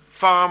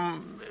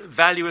farm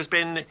value has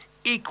been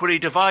equally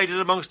divided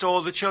amongst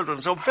all the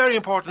children. So very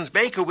important to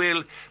make a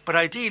will, but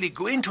ideally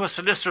go into a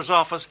solicitor's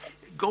office,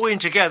 go in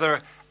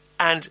together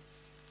and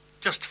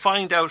just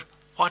find out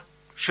what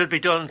should be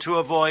done to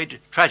avoid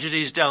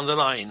tragedies down the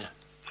line.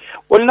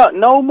 Well,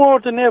 no more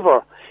than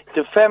ever,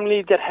 the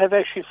families that have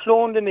actually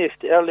flown the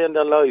nest early in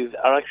their lives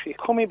are actually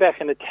coming back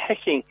and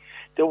attacking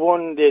the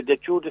one that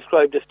you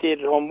described as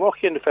stay-at-home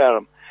working on the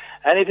farm.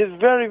 And it is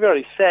very,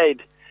 very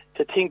sad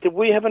to think that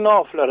we have an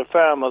awful lot of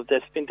farmers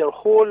that spend their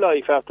whole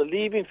life after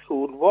leaving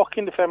school,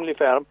 working the family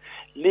farm,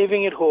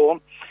 living at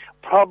home,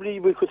 probably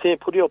we could say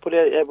putting up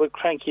with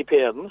cranky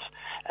parents.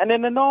 And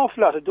in an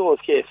awful lot of those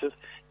cases,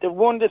 the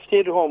one that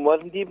stayed at home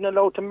wasn't even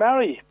allowed to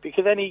marry,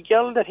 because any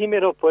girl that he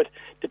met up with,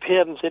 the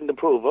parents didn't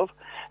approve of.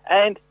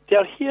 And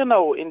they're here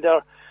now in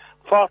their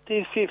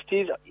 40s,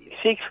 50s,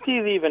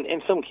 60s even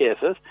in some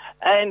cases,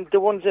 and the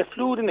ones that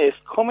flew the nest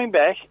coming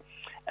back,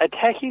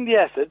 attacking the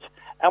assets.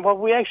 And what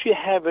we actually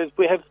have is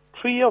we have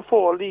 3 or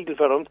 4 legal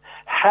firms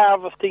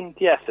harvesting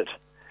the asset.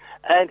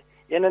 And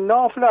in an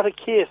awful lot of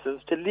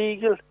cases, the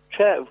legal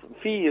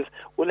fees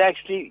will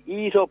actually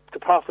eat up the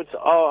profits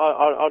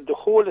or the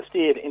whole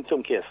estate in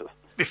some cases.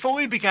 Before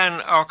we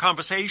began our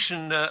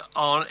conversation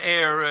on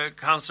air,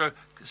 Councillor,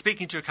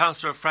 speaking to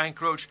Councillor Frank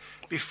Roche,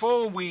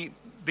 before we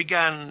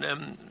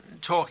began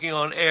talking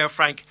on air,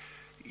 Frank,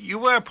 you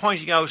were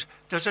pointing out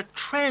there's a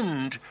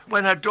trend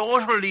when a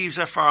daughter leaves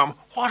a farm.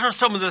 What are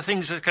some of the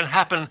things that can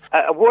happen?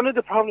 One of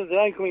the problems that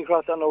I'm coming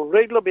across on a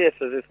regular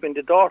basis is when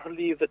the daughter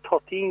leaves at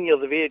 13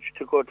 years of age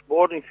to go to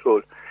boarding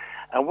school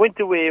and went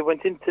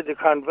into the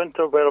convent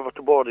or wherever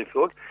to boarding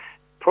school,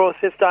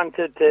 processed on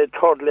to the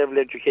 3rd level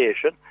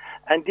education,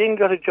 and then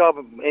got a job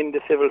in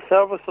the civil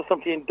service or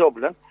something in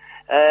Dublin,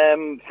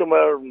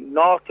 somewhere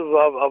north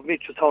of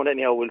Mitchelstown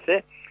anyhow, we'll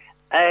say,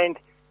 and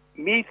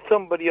meet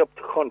somebody up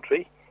the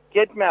country,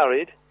 get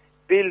married,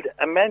 build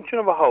a mansion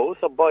of a house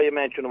or buy a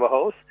mansion of a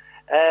house,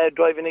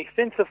 drive an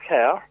expensive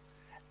car,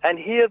 and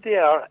here they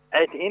are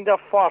in their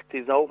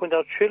 40s now, when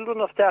their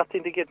children are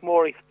starting to get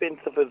more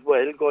expensive as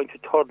well, going to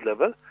 3rd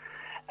level,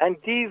 and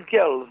these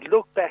girls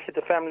look back at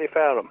the family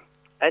farm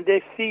and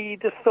they see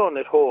the son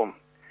at home,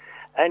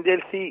 and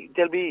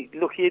they'll be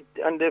looking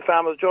at on the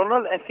Farmer's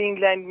Journal and seeing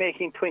land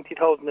making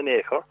 20,000 an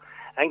acre,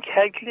 and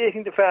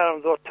calculating the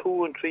farms worth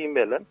 2 and 3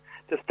 million,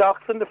 the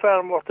stocks on the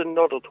farm worth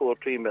another 2 or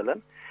 3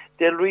 million.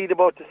 They'll read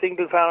about the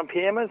single farm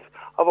payments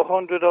of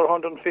 100 or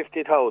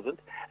 150,000,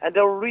 and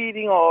they're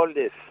reading all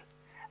this.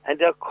 And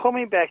they're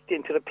coming back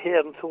into the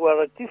parents who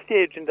are at this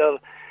stage in their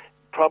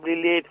probably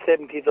late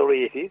 70s or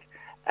 80s.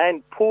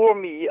 And poor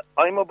me,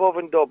 I'm above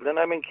in Dublin,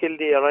 I'm in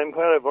Kildare, I'm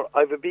wherever,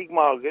 I've a big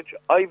mortgage,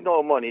 I've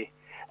no money.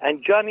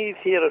 And Johnny's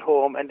here at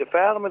home, and the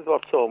farm is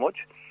worth so much,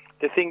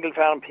 the single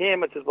farm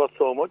payment is worth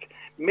so much,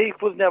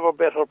 milk was never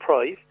better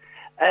price,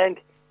 and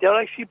they're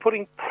actually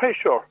putting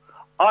pressure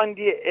on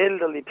the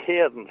elderly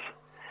parents.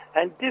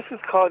 And this is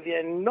causing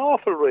an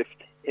awful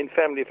rift in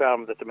family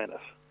farms at the minute.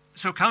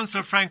 So,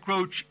 Councillor Frank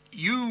Roche,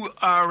 you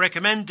are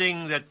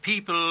recommending that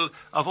people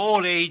of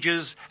all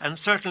ages, and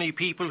certainly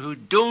people who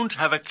don't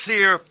have a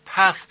clear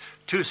path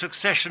to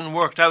succession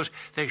worked out,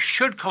 they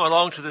should come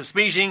along to this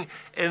meeting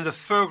in the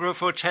Fairgrove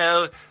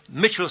Hotel,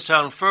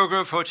 Mitchelstown.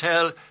 Fairgrove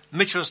Hotel,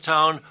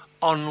 Mitchelstown,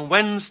 on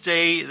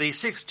Wednesday the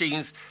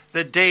 16th,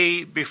 the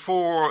day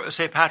before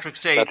St. Patrick's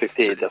Day. Patrick's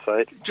Day, that's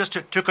right. Just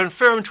to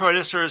confirm to our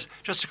listeners,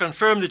 just to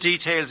confirm the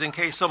details in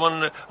case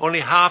someone only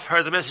half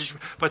heard the message,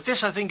 but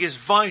this I think is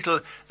vital,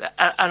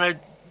 and I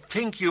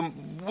think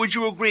would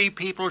you agree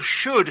people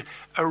should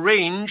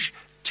arrange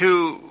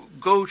to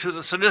go to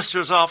the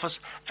solicitor's office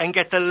and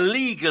get the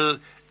legal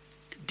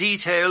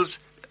details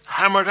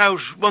hammered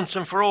out once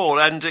and for all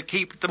and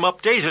keep them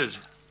updated?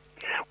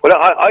 Well,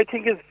 I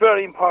think it's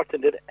very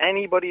important that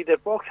anybody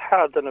that works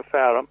hard on a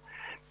farm,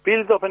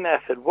 builds up an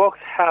asset, works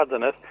hard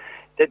on it,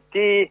 that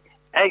they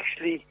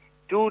actually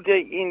do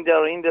in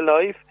the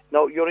life.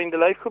 Now, your in the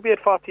life could be at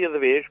 40 years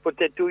of age, but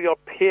that do your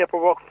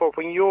paperwork for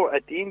when you're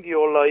at the end of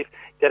your life,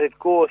 that it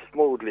goes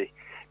smoothly.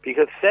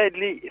 Because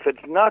sadly, if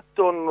it's not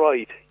done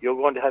right, you're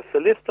going to have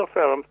solicitor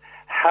firms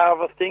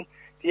harvesting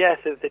the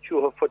assets that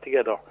you have put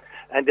together.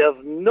 And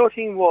there's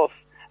nothing worse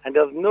and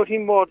there's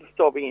nothing more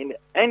disturbing in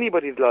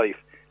anybody's life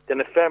than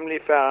a family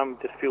farm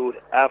dispute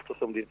after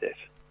somebody's death.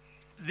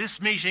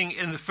 This meeting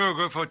in the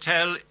Fairgrove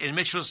Hotel in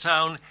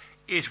Mitchelstown,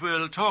 it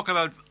will talk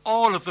about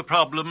all of the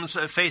problems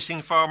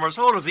facing farmers,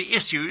 all of the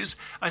issues.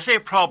 I say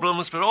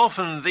problems, but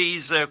often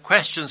these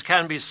questions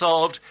can be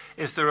solved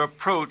if they're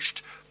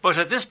approached. But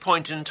at this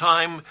point in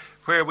time,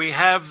 where we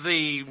have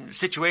the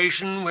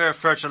situation where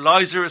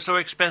fertiliser is so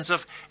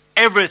expensive,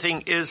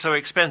 everything is so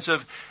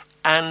expensive,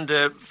 and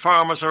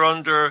farmers are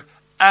under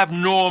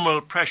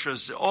abnormal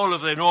pressures, all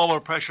of the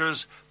normal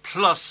pressures,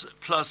 plus.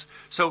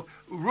 So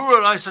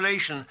rural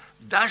isolation,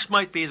 that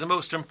might be the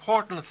most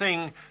important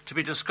thing to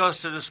be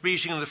discussed at this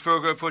meeting in the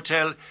Fairgrove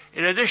Hotel,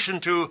 in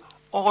addition to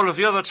all of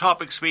the other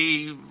topics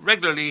we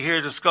regularly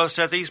hear discussed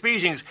at these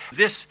meetings.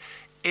 This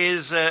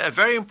is a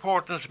very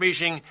important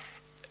meeting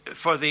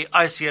for the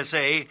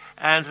ICSA,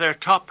 and their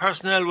top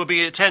personnel will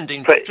be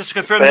attending. Just to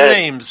confirm the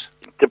names.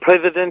 The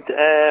President,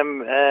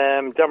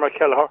 Dermot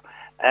Kelleher,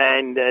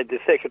 and the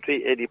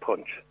Secretary, Eddie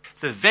Punch.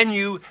 The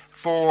venue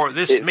for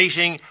this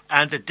meeting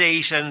and the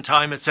date and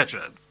time,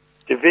 etc.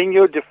 The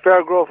venue, the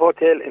Fairgrove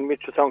Hotel in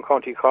Mitchelstown,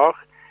 County Cork.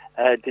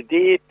 The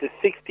date, the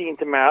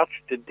 16th of March,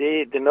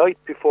 the night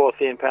before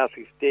St.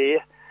 Patrick's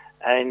Day,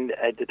 and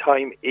at the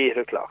time, 8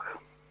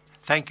 o'clock.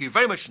 Thank you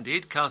very much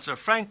indeed, Councillor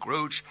Frank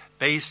Roche,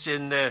 based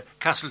in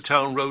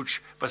Castletown,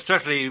 Roche, but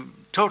certainly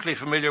totally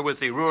familiar with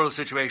the rural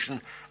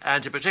situation,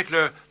 and in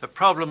particular the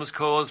problems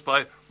caused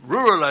by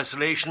rural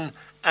isolation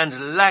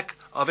and lack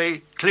of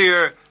a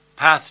clear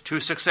path to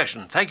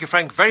succession. Thank you,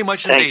 Frank, very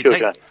much indeed.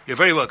 Thank you, You're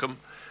very welcome.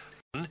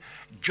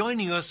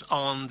 Joining us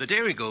on the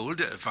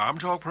Dairygold Farm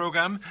Talk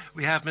programme,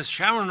 we have Miss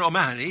Sharon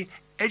O'Mahony,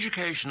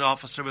 Education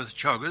Officer with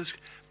Teagasc,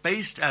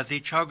 based at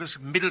the Teagasc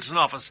Middleton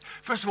office.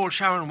 First of all,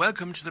 Sharon,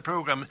 welcome to the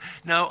programme.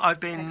 Now, I've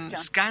been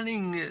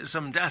scanning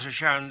some data,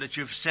 Sharon, that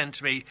you've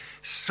sent me,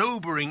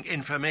 sobering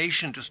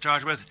information to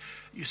start with.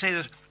 You say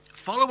that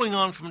following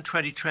on from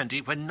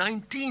 2020, when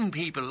 19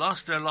 people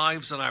lost their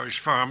lives on Irish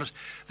farms,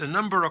 the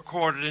number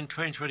recorded in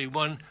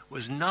 2021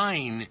 was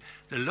 9,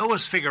 the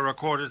lowest figure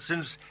recorded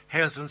since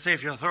Health and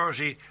Safety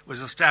Authority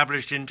was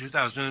established in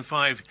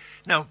 2005.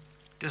 Now,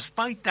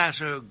 despite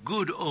that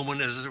good omen,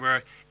 as it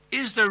were,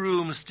 is there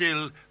room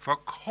still for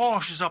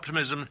cautious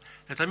optimism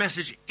that the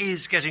message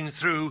is getting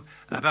through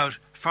about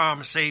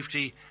farm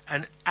safety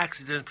and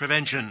accident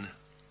prevention?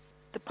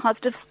 The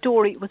positive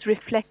story was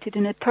reflected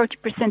in a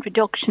 30%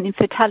 reduction in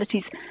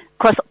fatalities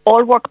across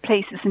all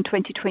workplaces in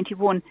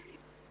 2021,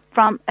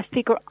 from a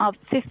figure of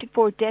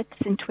 54 deaths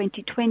in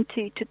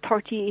 2020 to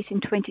 38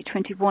 in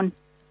 2021.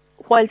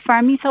 While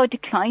farming saw a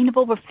decline of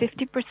over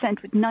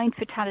 50% with 9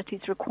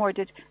 fatalities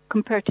recorded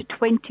compared to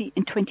 20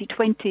 in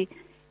 2020,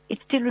 it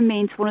still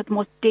remains one of the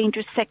most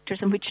dangerous sectors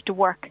in which to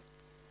work.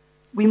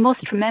 We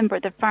must remember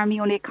that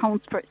farming only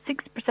accounts for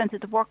 6%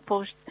 of the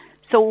workforce,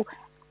 so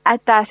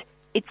at that,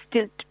 it's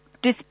still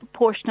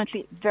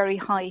disproportionately very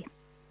high.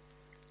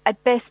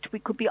 At best, we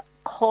could be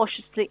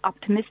cautiously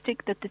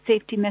optimistic that the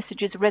safety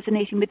message is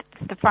resonating with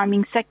the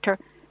farming sector,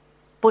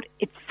 but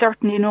it's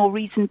certainly no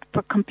reason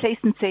for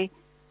complacency,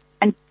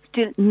 and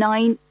still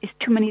 9 is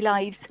too many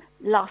lives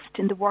lost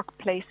in the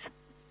workplace.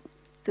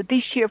 So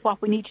this year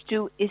what we need to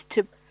do is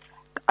to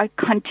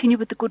continue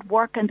with the good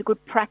work and the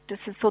good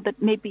practices, so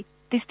that maybe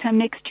this time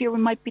next year we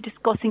might be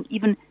discussing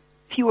even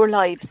fewer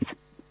lives.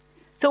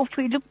 So if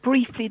we look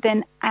briefly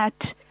then at,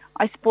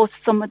 I suppose,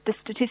 some of the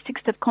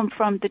statistics that come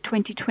from the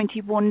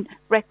 2021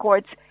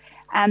 records,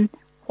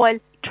 while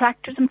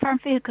tractors and farm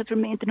vehicles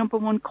remained the number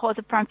one cause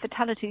of farm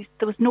fatalities,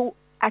 there was no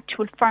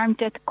actual farm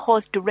death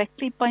caused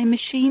directly by a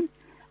machine.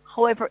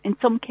 However, in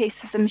some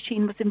cases a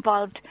machine was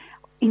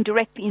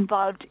indirectly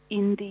involved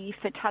in the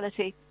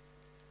fatality.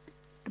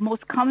 The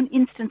most common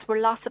instances were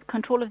loss of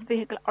control of the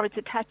vehicle or its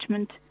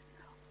attachment,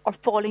 or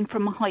falling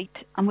from a height,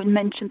 and we'll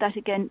mention that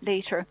again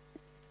later.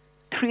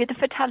 3 of the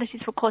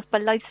fatalities were caused by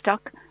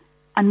livestock,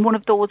 and one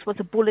of those was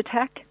a bull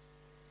attack.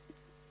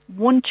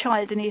 1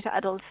 child and 8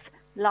 adults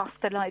lost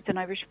their lives on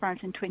Irish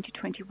farms in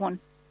 2021.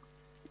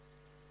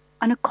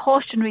 On a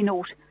cautionary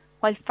note,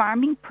 while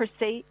farming per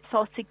se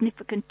saw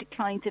significant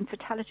declines in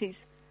fatalities,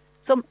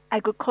 some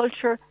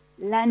agriculture,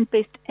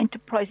 land-based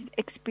enterprises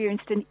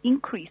experienced an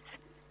increase.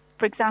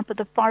 For example,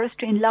 the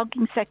forestry and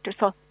logging sector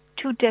saw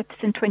 2 deaths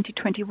in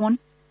 2021,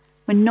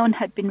 when none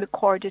had been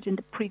recorded in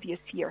the previous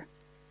year.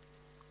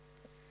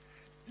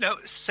 Now,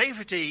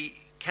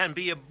 safety can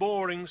be a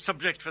boring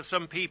subject for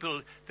some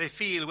people. They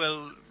feel,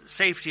 well,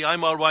 safety,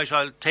 I'm all right,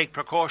 I'll take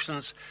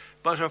precautions.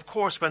 But of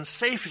course, when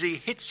safety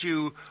hits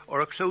you, or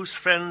a close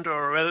friend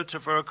or a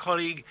relative or a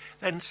colleague,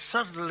 then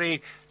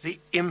suddenly the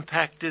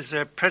impact is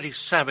pretty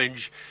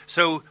savage.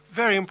 So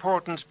very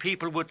important,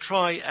 people would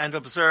try and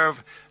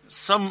observe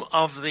some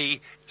of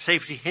the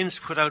safety hints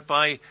put out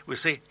by, we'll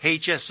say,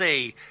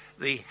 HSA,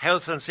 the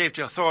Health and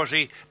Safety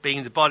Authority,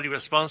 being the body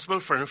responsible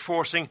for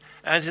enforcing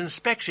and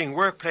inspecting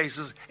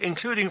workplaces,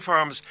 including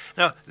farms.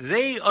 Now,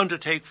 they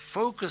undertake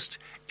focused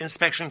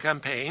inspection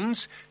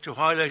campaigns to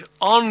highlight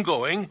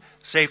ongoing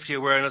safety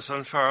awareness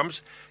on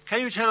farms. Can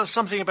you tell us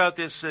something about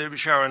this,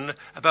 Sharon,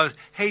 about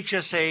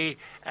HSA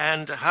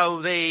and how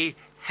they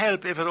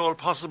help, if at all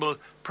possible,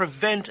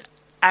 prevent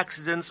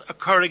accidents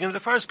occurring in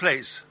the first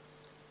place?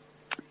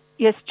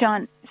 Yes,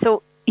 John.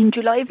 So in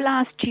July of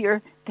last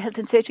year, the Health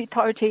and Safety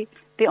Authority,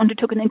 they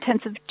undertook an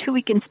intensive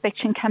 2-week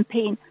inspection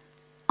campaign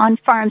on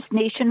farms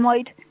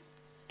nationwide.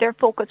 Their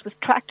focus was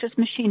tractors,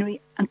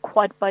 machinery and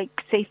quad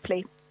bikes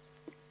safely.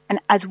 And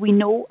as we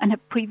know and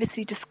have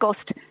previously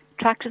discussed,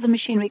 tractors and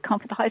machinery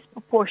account for the highest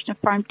proportion of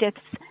farm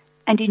deaths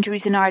and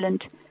injuries in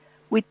Ireland,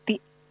 with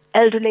the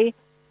elderly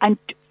and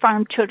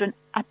farm children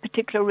at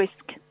particular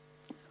risk.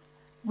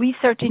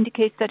 Research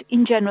indicates that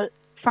in general,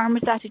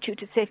 farmers' attitude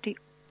to safety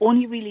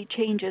only really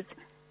changes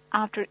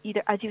after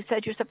either, as you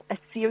said yourself, a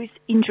serious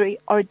injury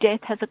or a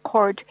death has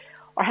occurred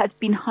or has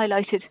been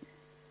highlighted,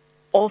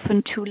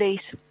 often too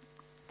late.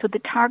 So the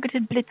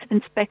targeted blitz of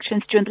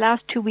inspections during the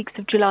last 2 weeks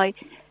of July,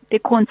 they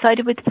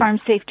coincided with Farm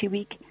Safety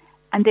Week,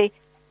 and they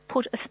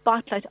put a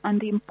spotlight on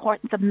the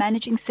importance of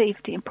managing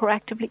safety and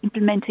proactively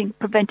implementing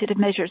preventative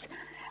measures.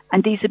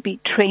 And these would be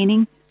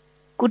training,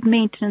 good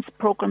maintenance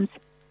programs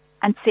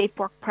and safe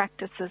work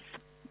practices.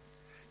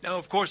 Now,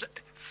 of course,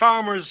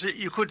 farmers,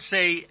 you could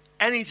say,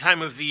 any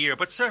time of the year,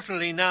 but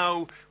certainly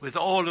now with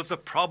all of the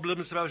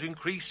problems about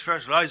increased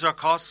fertiliser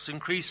costs,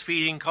 increased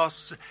feeding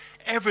costs,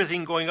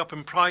 everything going up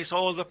in price,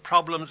 all the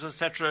problems,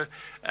 etc.,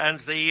 and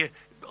the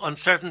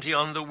uncertainty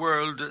on the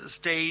world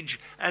stage,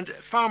 and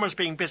farmers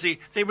being busy,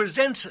 they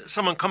resent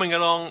someone coming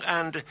along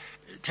and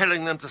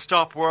telling them to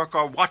stop work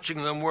or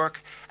watching them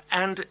work,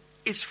 and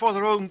it's for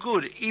their own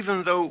good,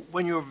 even though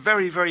when you're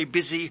very, very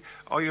busy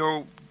or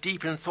you're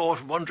deep in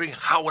thought, wondering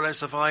how will I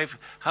survive,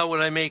 how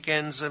will I make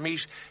ends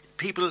meet,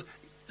 people,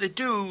 they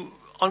do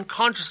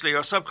unconsciously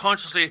or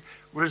subconsciously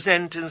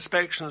resent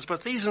inspections,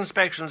 but these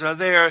inspections are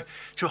there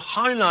to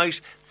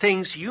highlight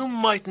things you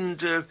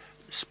mightn't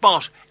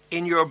spot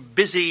in your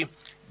busy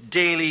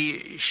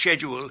daily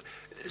schedule.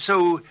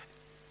 So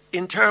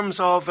in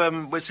terms of,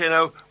 we'll say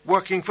now,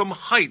 working from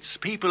heights,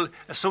 people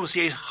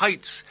associate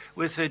heights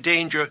with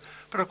danger,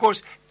 but of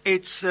course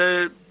it's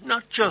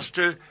not just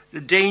the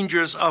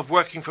dangers of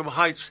working from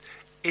heights,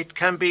 it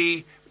can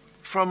be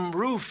from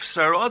roofs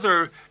or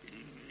other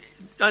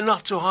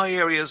not so high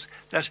areas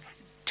that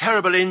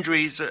terrible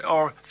injuries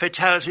or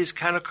fatalities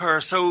can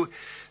occur. So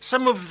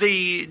some of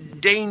the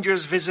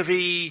dangers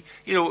vis-a-vis,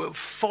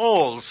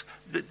 falls,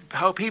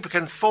 how people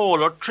can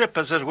fall or trip,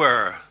 as it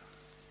were.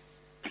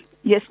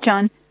 Yes,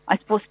 John. I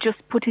suppose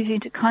just put it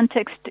into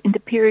context, in the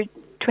period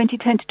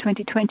 2010 to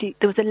 2020,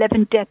 there was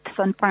 11 deaths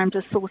on farms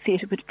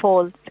associated with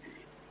falls.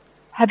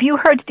 Have you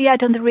heard the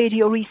ad on the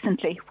radio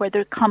recently where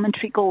the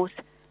commentary goes,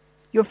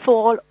 your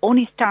fall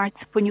only starts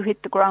when you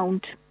hit the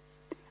ground?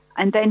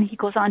 And then he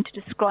goes on to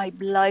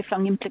describe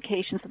lifelong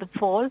implications of the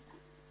fall,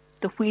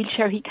 the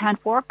wheelchair he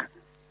can't work,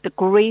 the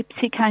grapes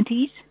he can't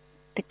eat,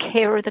 the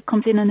carer that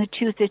comes in on a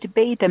Tuesday to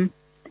bathe him.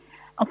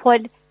 And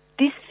while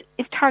this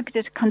is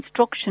targeted at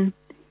construction,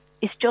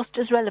 it's just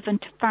as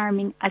relevant to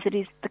farming as it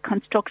is the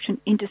construction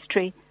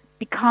industry,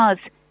 because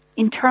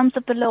in terms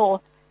of the law,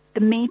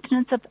 the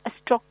maintenance of a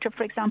structure,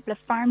 for example, a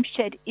farm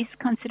shed, is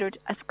considered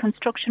as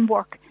construction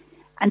work,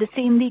 and the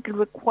same legal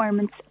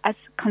requirements as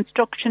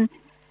construction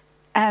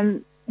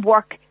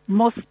work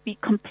must be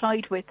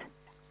complied with.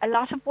 a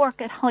lot of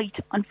work at height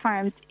on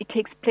farms, it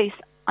takes place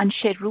on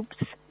shed roofs,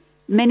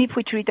 many of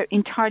which are either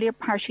entirely or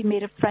partially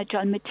made of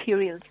fragile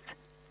materials.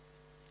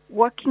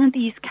 Working on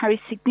these carries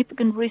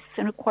significant risks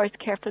and requires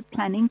careful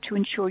planning to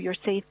ensure your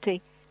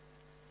safety.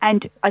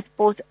 And I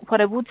suppose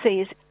what I would say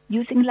is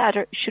using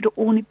ladder should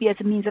only be as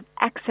a means of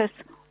access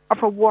or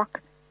for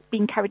work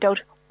being carried out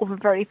over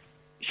very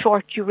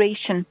short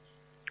duration.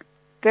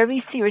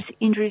 Very serious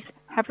injuries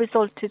have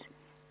resulted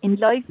in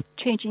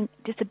life-changing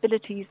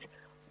disabilities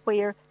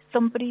where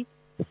somebody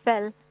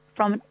fell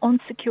from an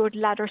unsecured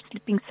ladder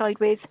slipping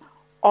sideways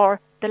or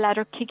the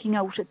ladder kicking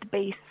out at the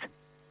base.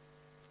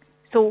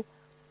 So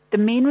the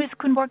main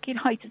risk when working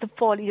at heights is a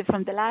fall either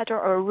from the ladder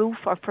or a roof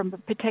or from a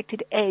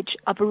protected edge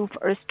of a roof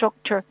or a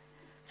structure.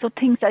 So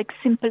things like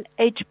simple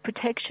edge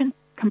protection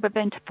can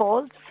prevent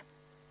falls,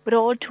 but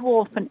all too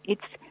often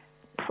it's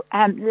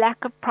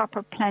lack of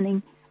proper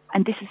planning,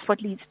 and this is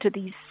what leads to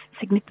these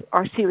significant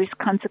or serious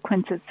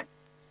consequences.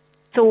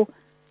 So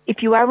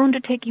if you are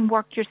undertaking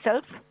work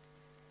yourself,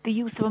 the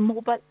use of a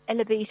mobile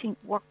elevating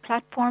work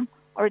platform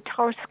or a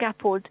tower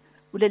scaffold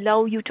will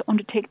allow you to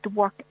undertake the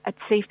work at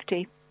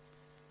safety.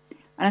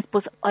 And I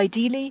suppose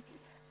ideally,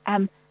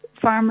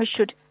 farmers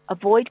should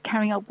avoid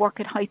carrying out work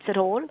at heights at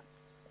all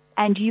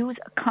and use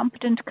a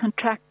competent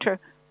contractor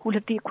who will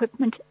have the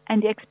equipment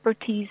and the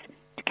expertise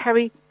to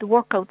carry the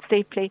work out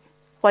safely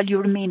while you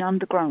remain on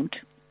the ground.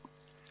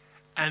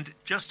 And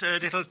just a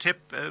little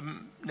tip,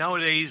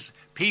 nowadays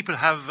people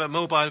have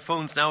mobile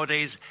phones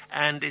nowadays,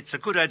 and it's a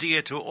good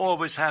idea to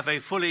always have a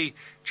fully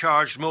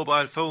charged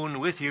mobile phone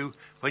with you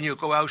when you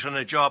go out on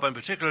a job, and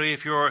particularly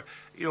if you're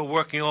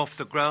working off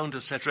the ground,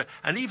 etc.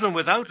 And even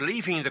without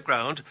leaving the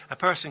ground, a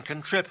person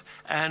can trip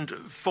and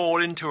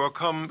fall into or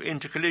come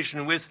into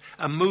collision with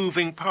a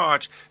moving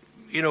part.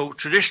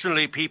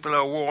 Traditionally people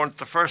are warned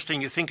the first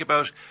thing you think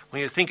about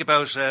when you think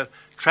about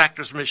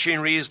tractors and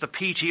machinery is the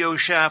PTO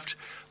shaft,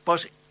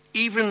 but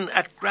even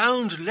at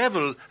ground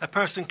level, a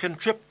person can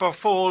trip or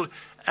fall,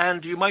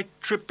 and you might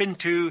trip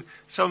into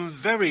some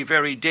very,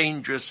 very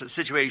dangerous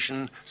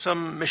situation,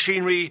 some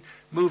machinery,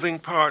 moving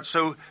parts.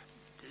 So,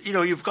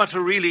 you've got to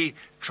really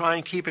try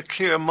and keep a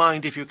clear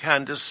mind if you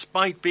can,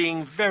 despite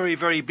being very,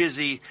 very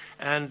busy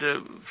and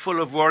full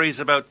of worries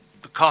about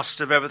the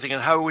cost of everything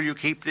and how will you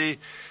keep the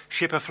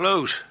ship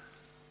afloat.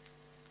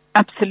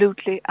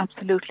 Absolutely,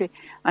 absolutely.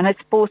 And I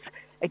suppose,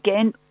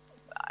 again,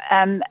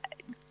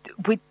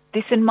 with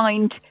this in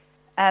mind,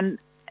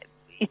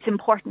 it's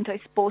important, I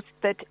suppose,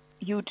 that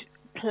you'd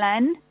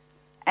plan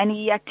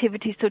any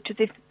activities such as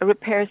if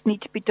repairs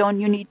need to be done,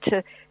 you need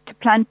to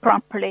plan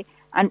properly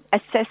and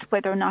assess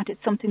whether or not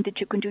it's something that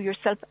you can do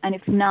yourself. And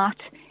if not,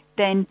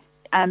 then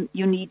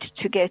you need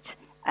to get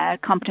a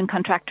competent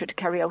contractor to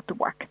carry out the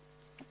work.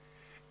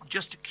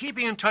 Just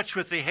keeping in touch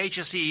with the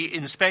HSE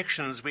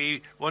inspections,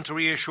 we want to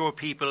reassure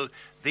people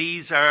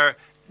these are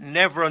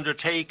never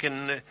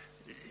undertaken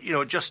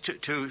just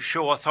to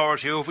show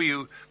authority over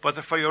you, but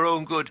for your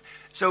own good.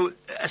 So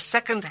a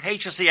second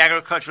HSE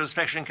agricultural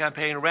inspection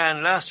campaign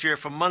ran last year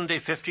from Monday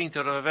 15th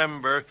of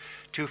November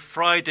to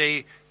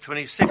Friday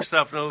 26th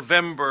of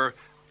November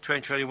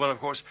 2021, of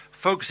course,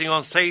 focusing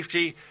on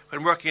safety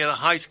when working at a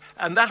height.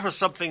 And that was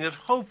something that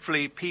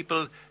hopefully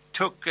people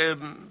took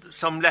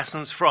some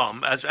lessons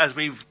from, as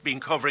we've been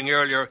covering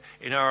earlier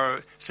in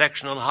our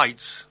section on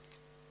heights.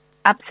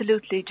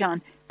 Absolutely,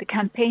 John. The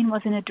campaign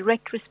was in a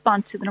direct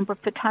response to the number of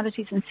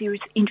fatalities and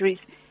serious injuries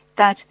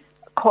that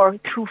occur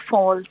through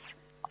falls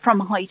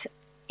from height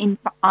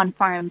on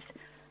farms.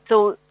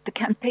 So the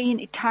campaign,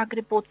 it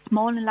targeted both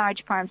small and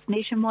large farms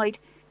nationwide.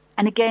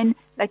 And again,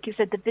 like you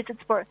said, the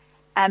visits were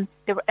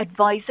they were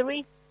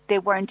advisory. They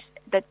weren't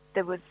that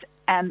there was,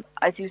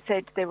 as you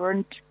said, they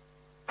weren't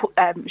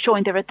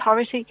showing their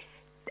authority.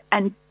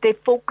 And they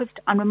focused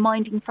on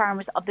reminding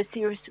farmers of the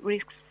serious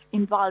risks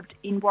involved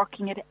in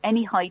working at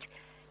any height,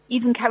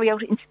 even carry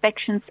out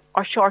inspections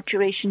or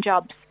short-duration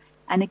jobs.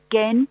 And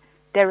again,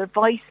 their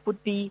advice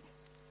would be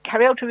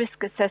carry out a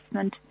risk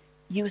assessment,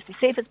 use the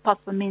safest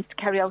possible means to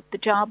carry out the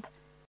job.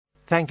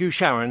 Thank you,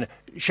 Sharon.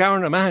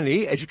 Sharon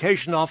O'Mahony,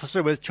 Education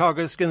Officer with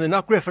Teagasc in the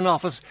Knockgriffin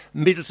office,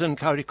 Middleton,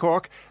 County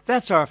Cork.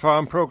 That's our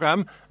farm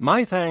programme.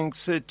 My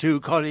thanks to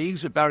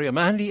colleagues Barry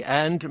O'Mahony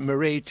and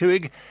Mairead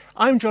Tuig.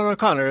 I'm John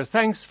O'Connor.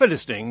 Thanks for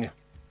listening.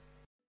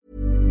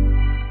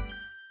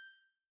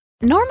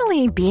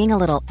 Normally, being a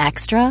little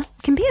extra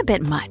can be a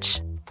bit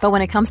much. But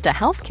when it comes to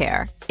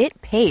healthcare,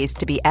 it pays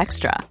to be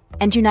extra.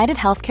 And United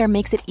Healthcare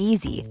makes it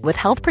easy with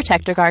Health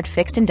Protector Guard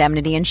fixed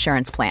indemnity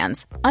insurance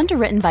plans.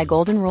 Underwritten by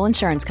Golden Rule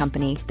Insurance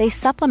Company, they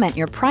supplement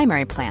your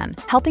primary plan,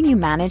 helping you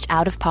manage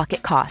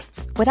out-of-pocket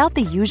costs without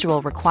the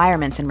usual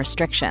requirements and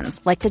restrictions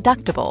like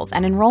deductibles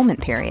and enrollment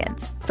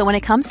periods. So when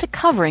it comes to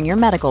covering your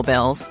medical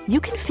bills,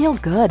 you can feel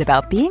good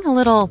about being a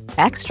little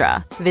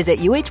extra. Visit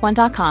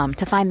UH1.com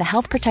to find the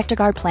Health Protector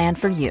Guard plan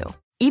for you.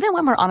 Even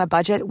when we're on a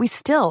budget, we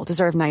still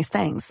deserve nice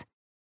things.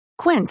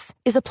 Quince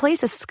is a place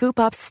to scoop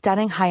up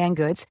stunning high-end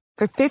goods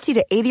for 50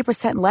 to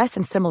 80% less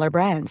than similar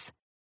brands.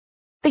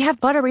 They have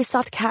buttery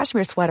soft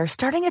cashmere sweaters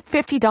starting at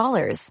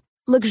 $50,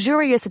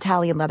 luxurious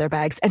Italian leather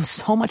bags, and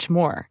so much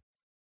more.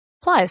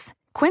 Plus,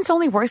 Quince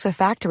only works with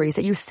factories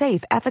that use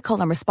safe, ethical,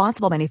 and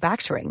responsible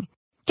manufacturing.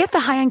 Get the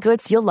high-end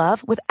goods you'll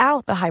love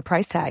without the high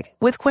price tag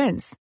with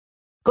Quince.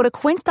 Go to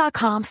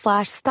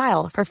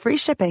quince.com/style for free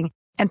shipping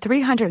and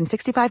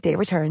 365-day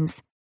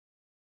returns.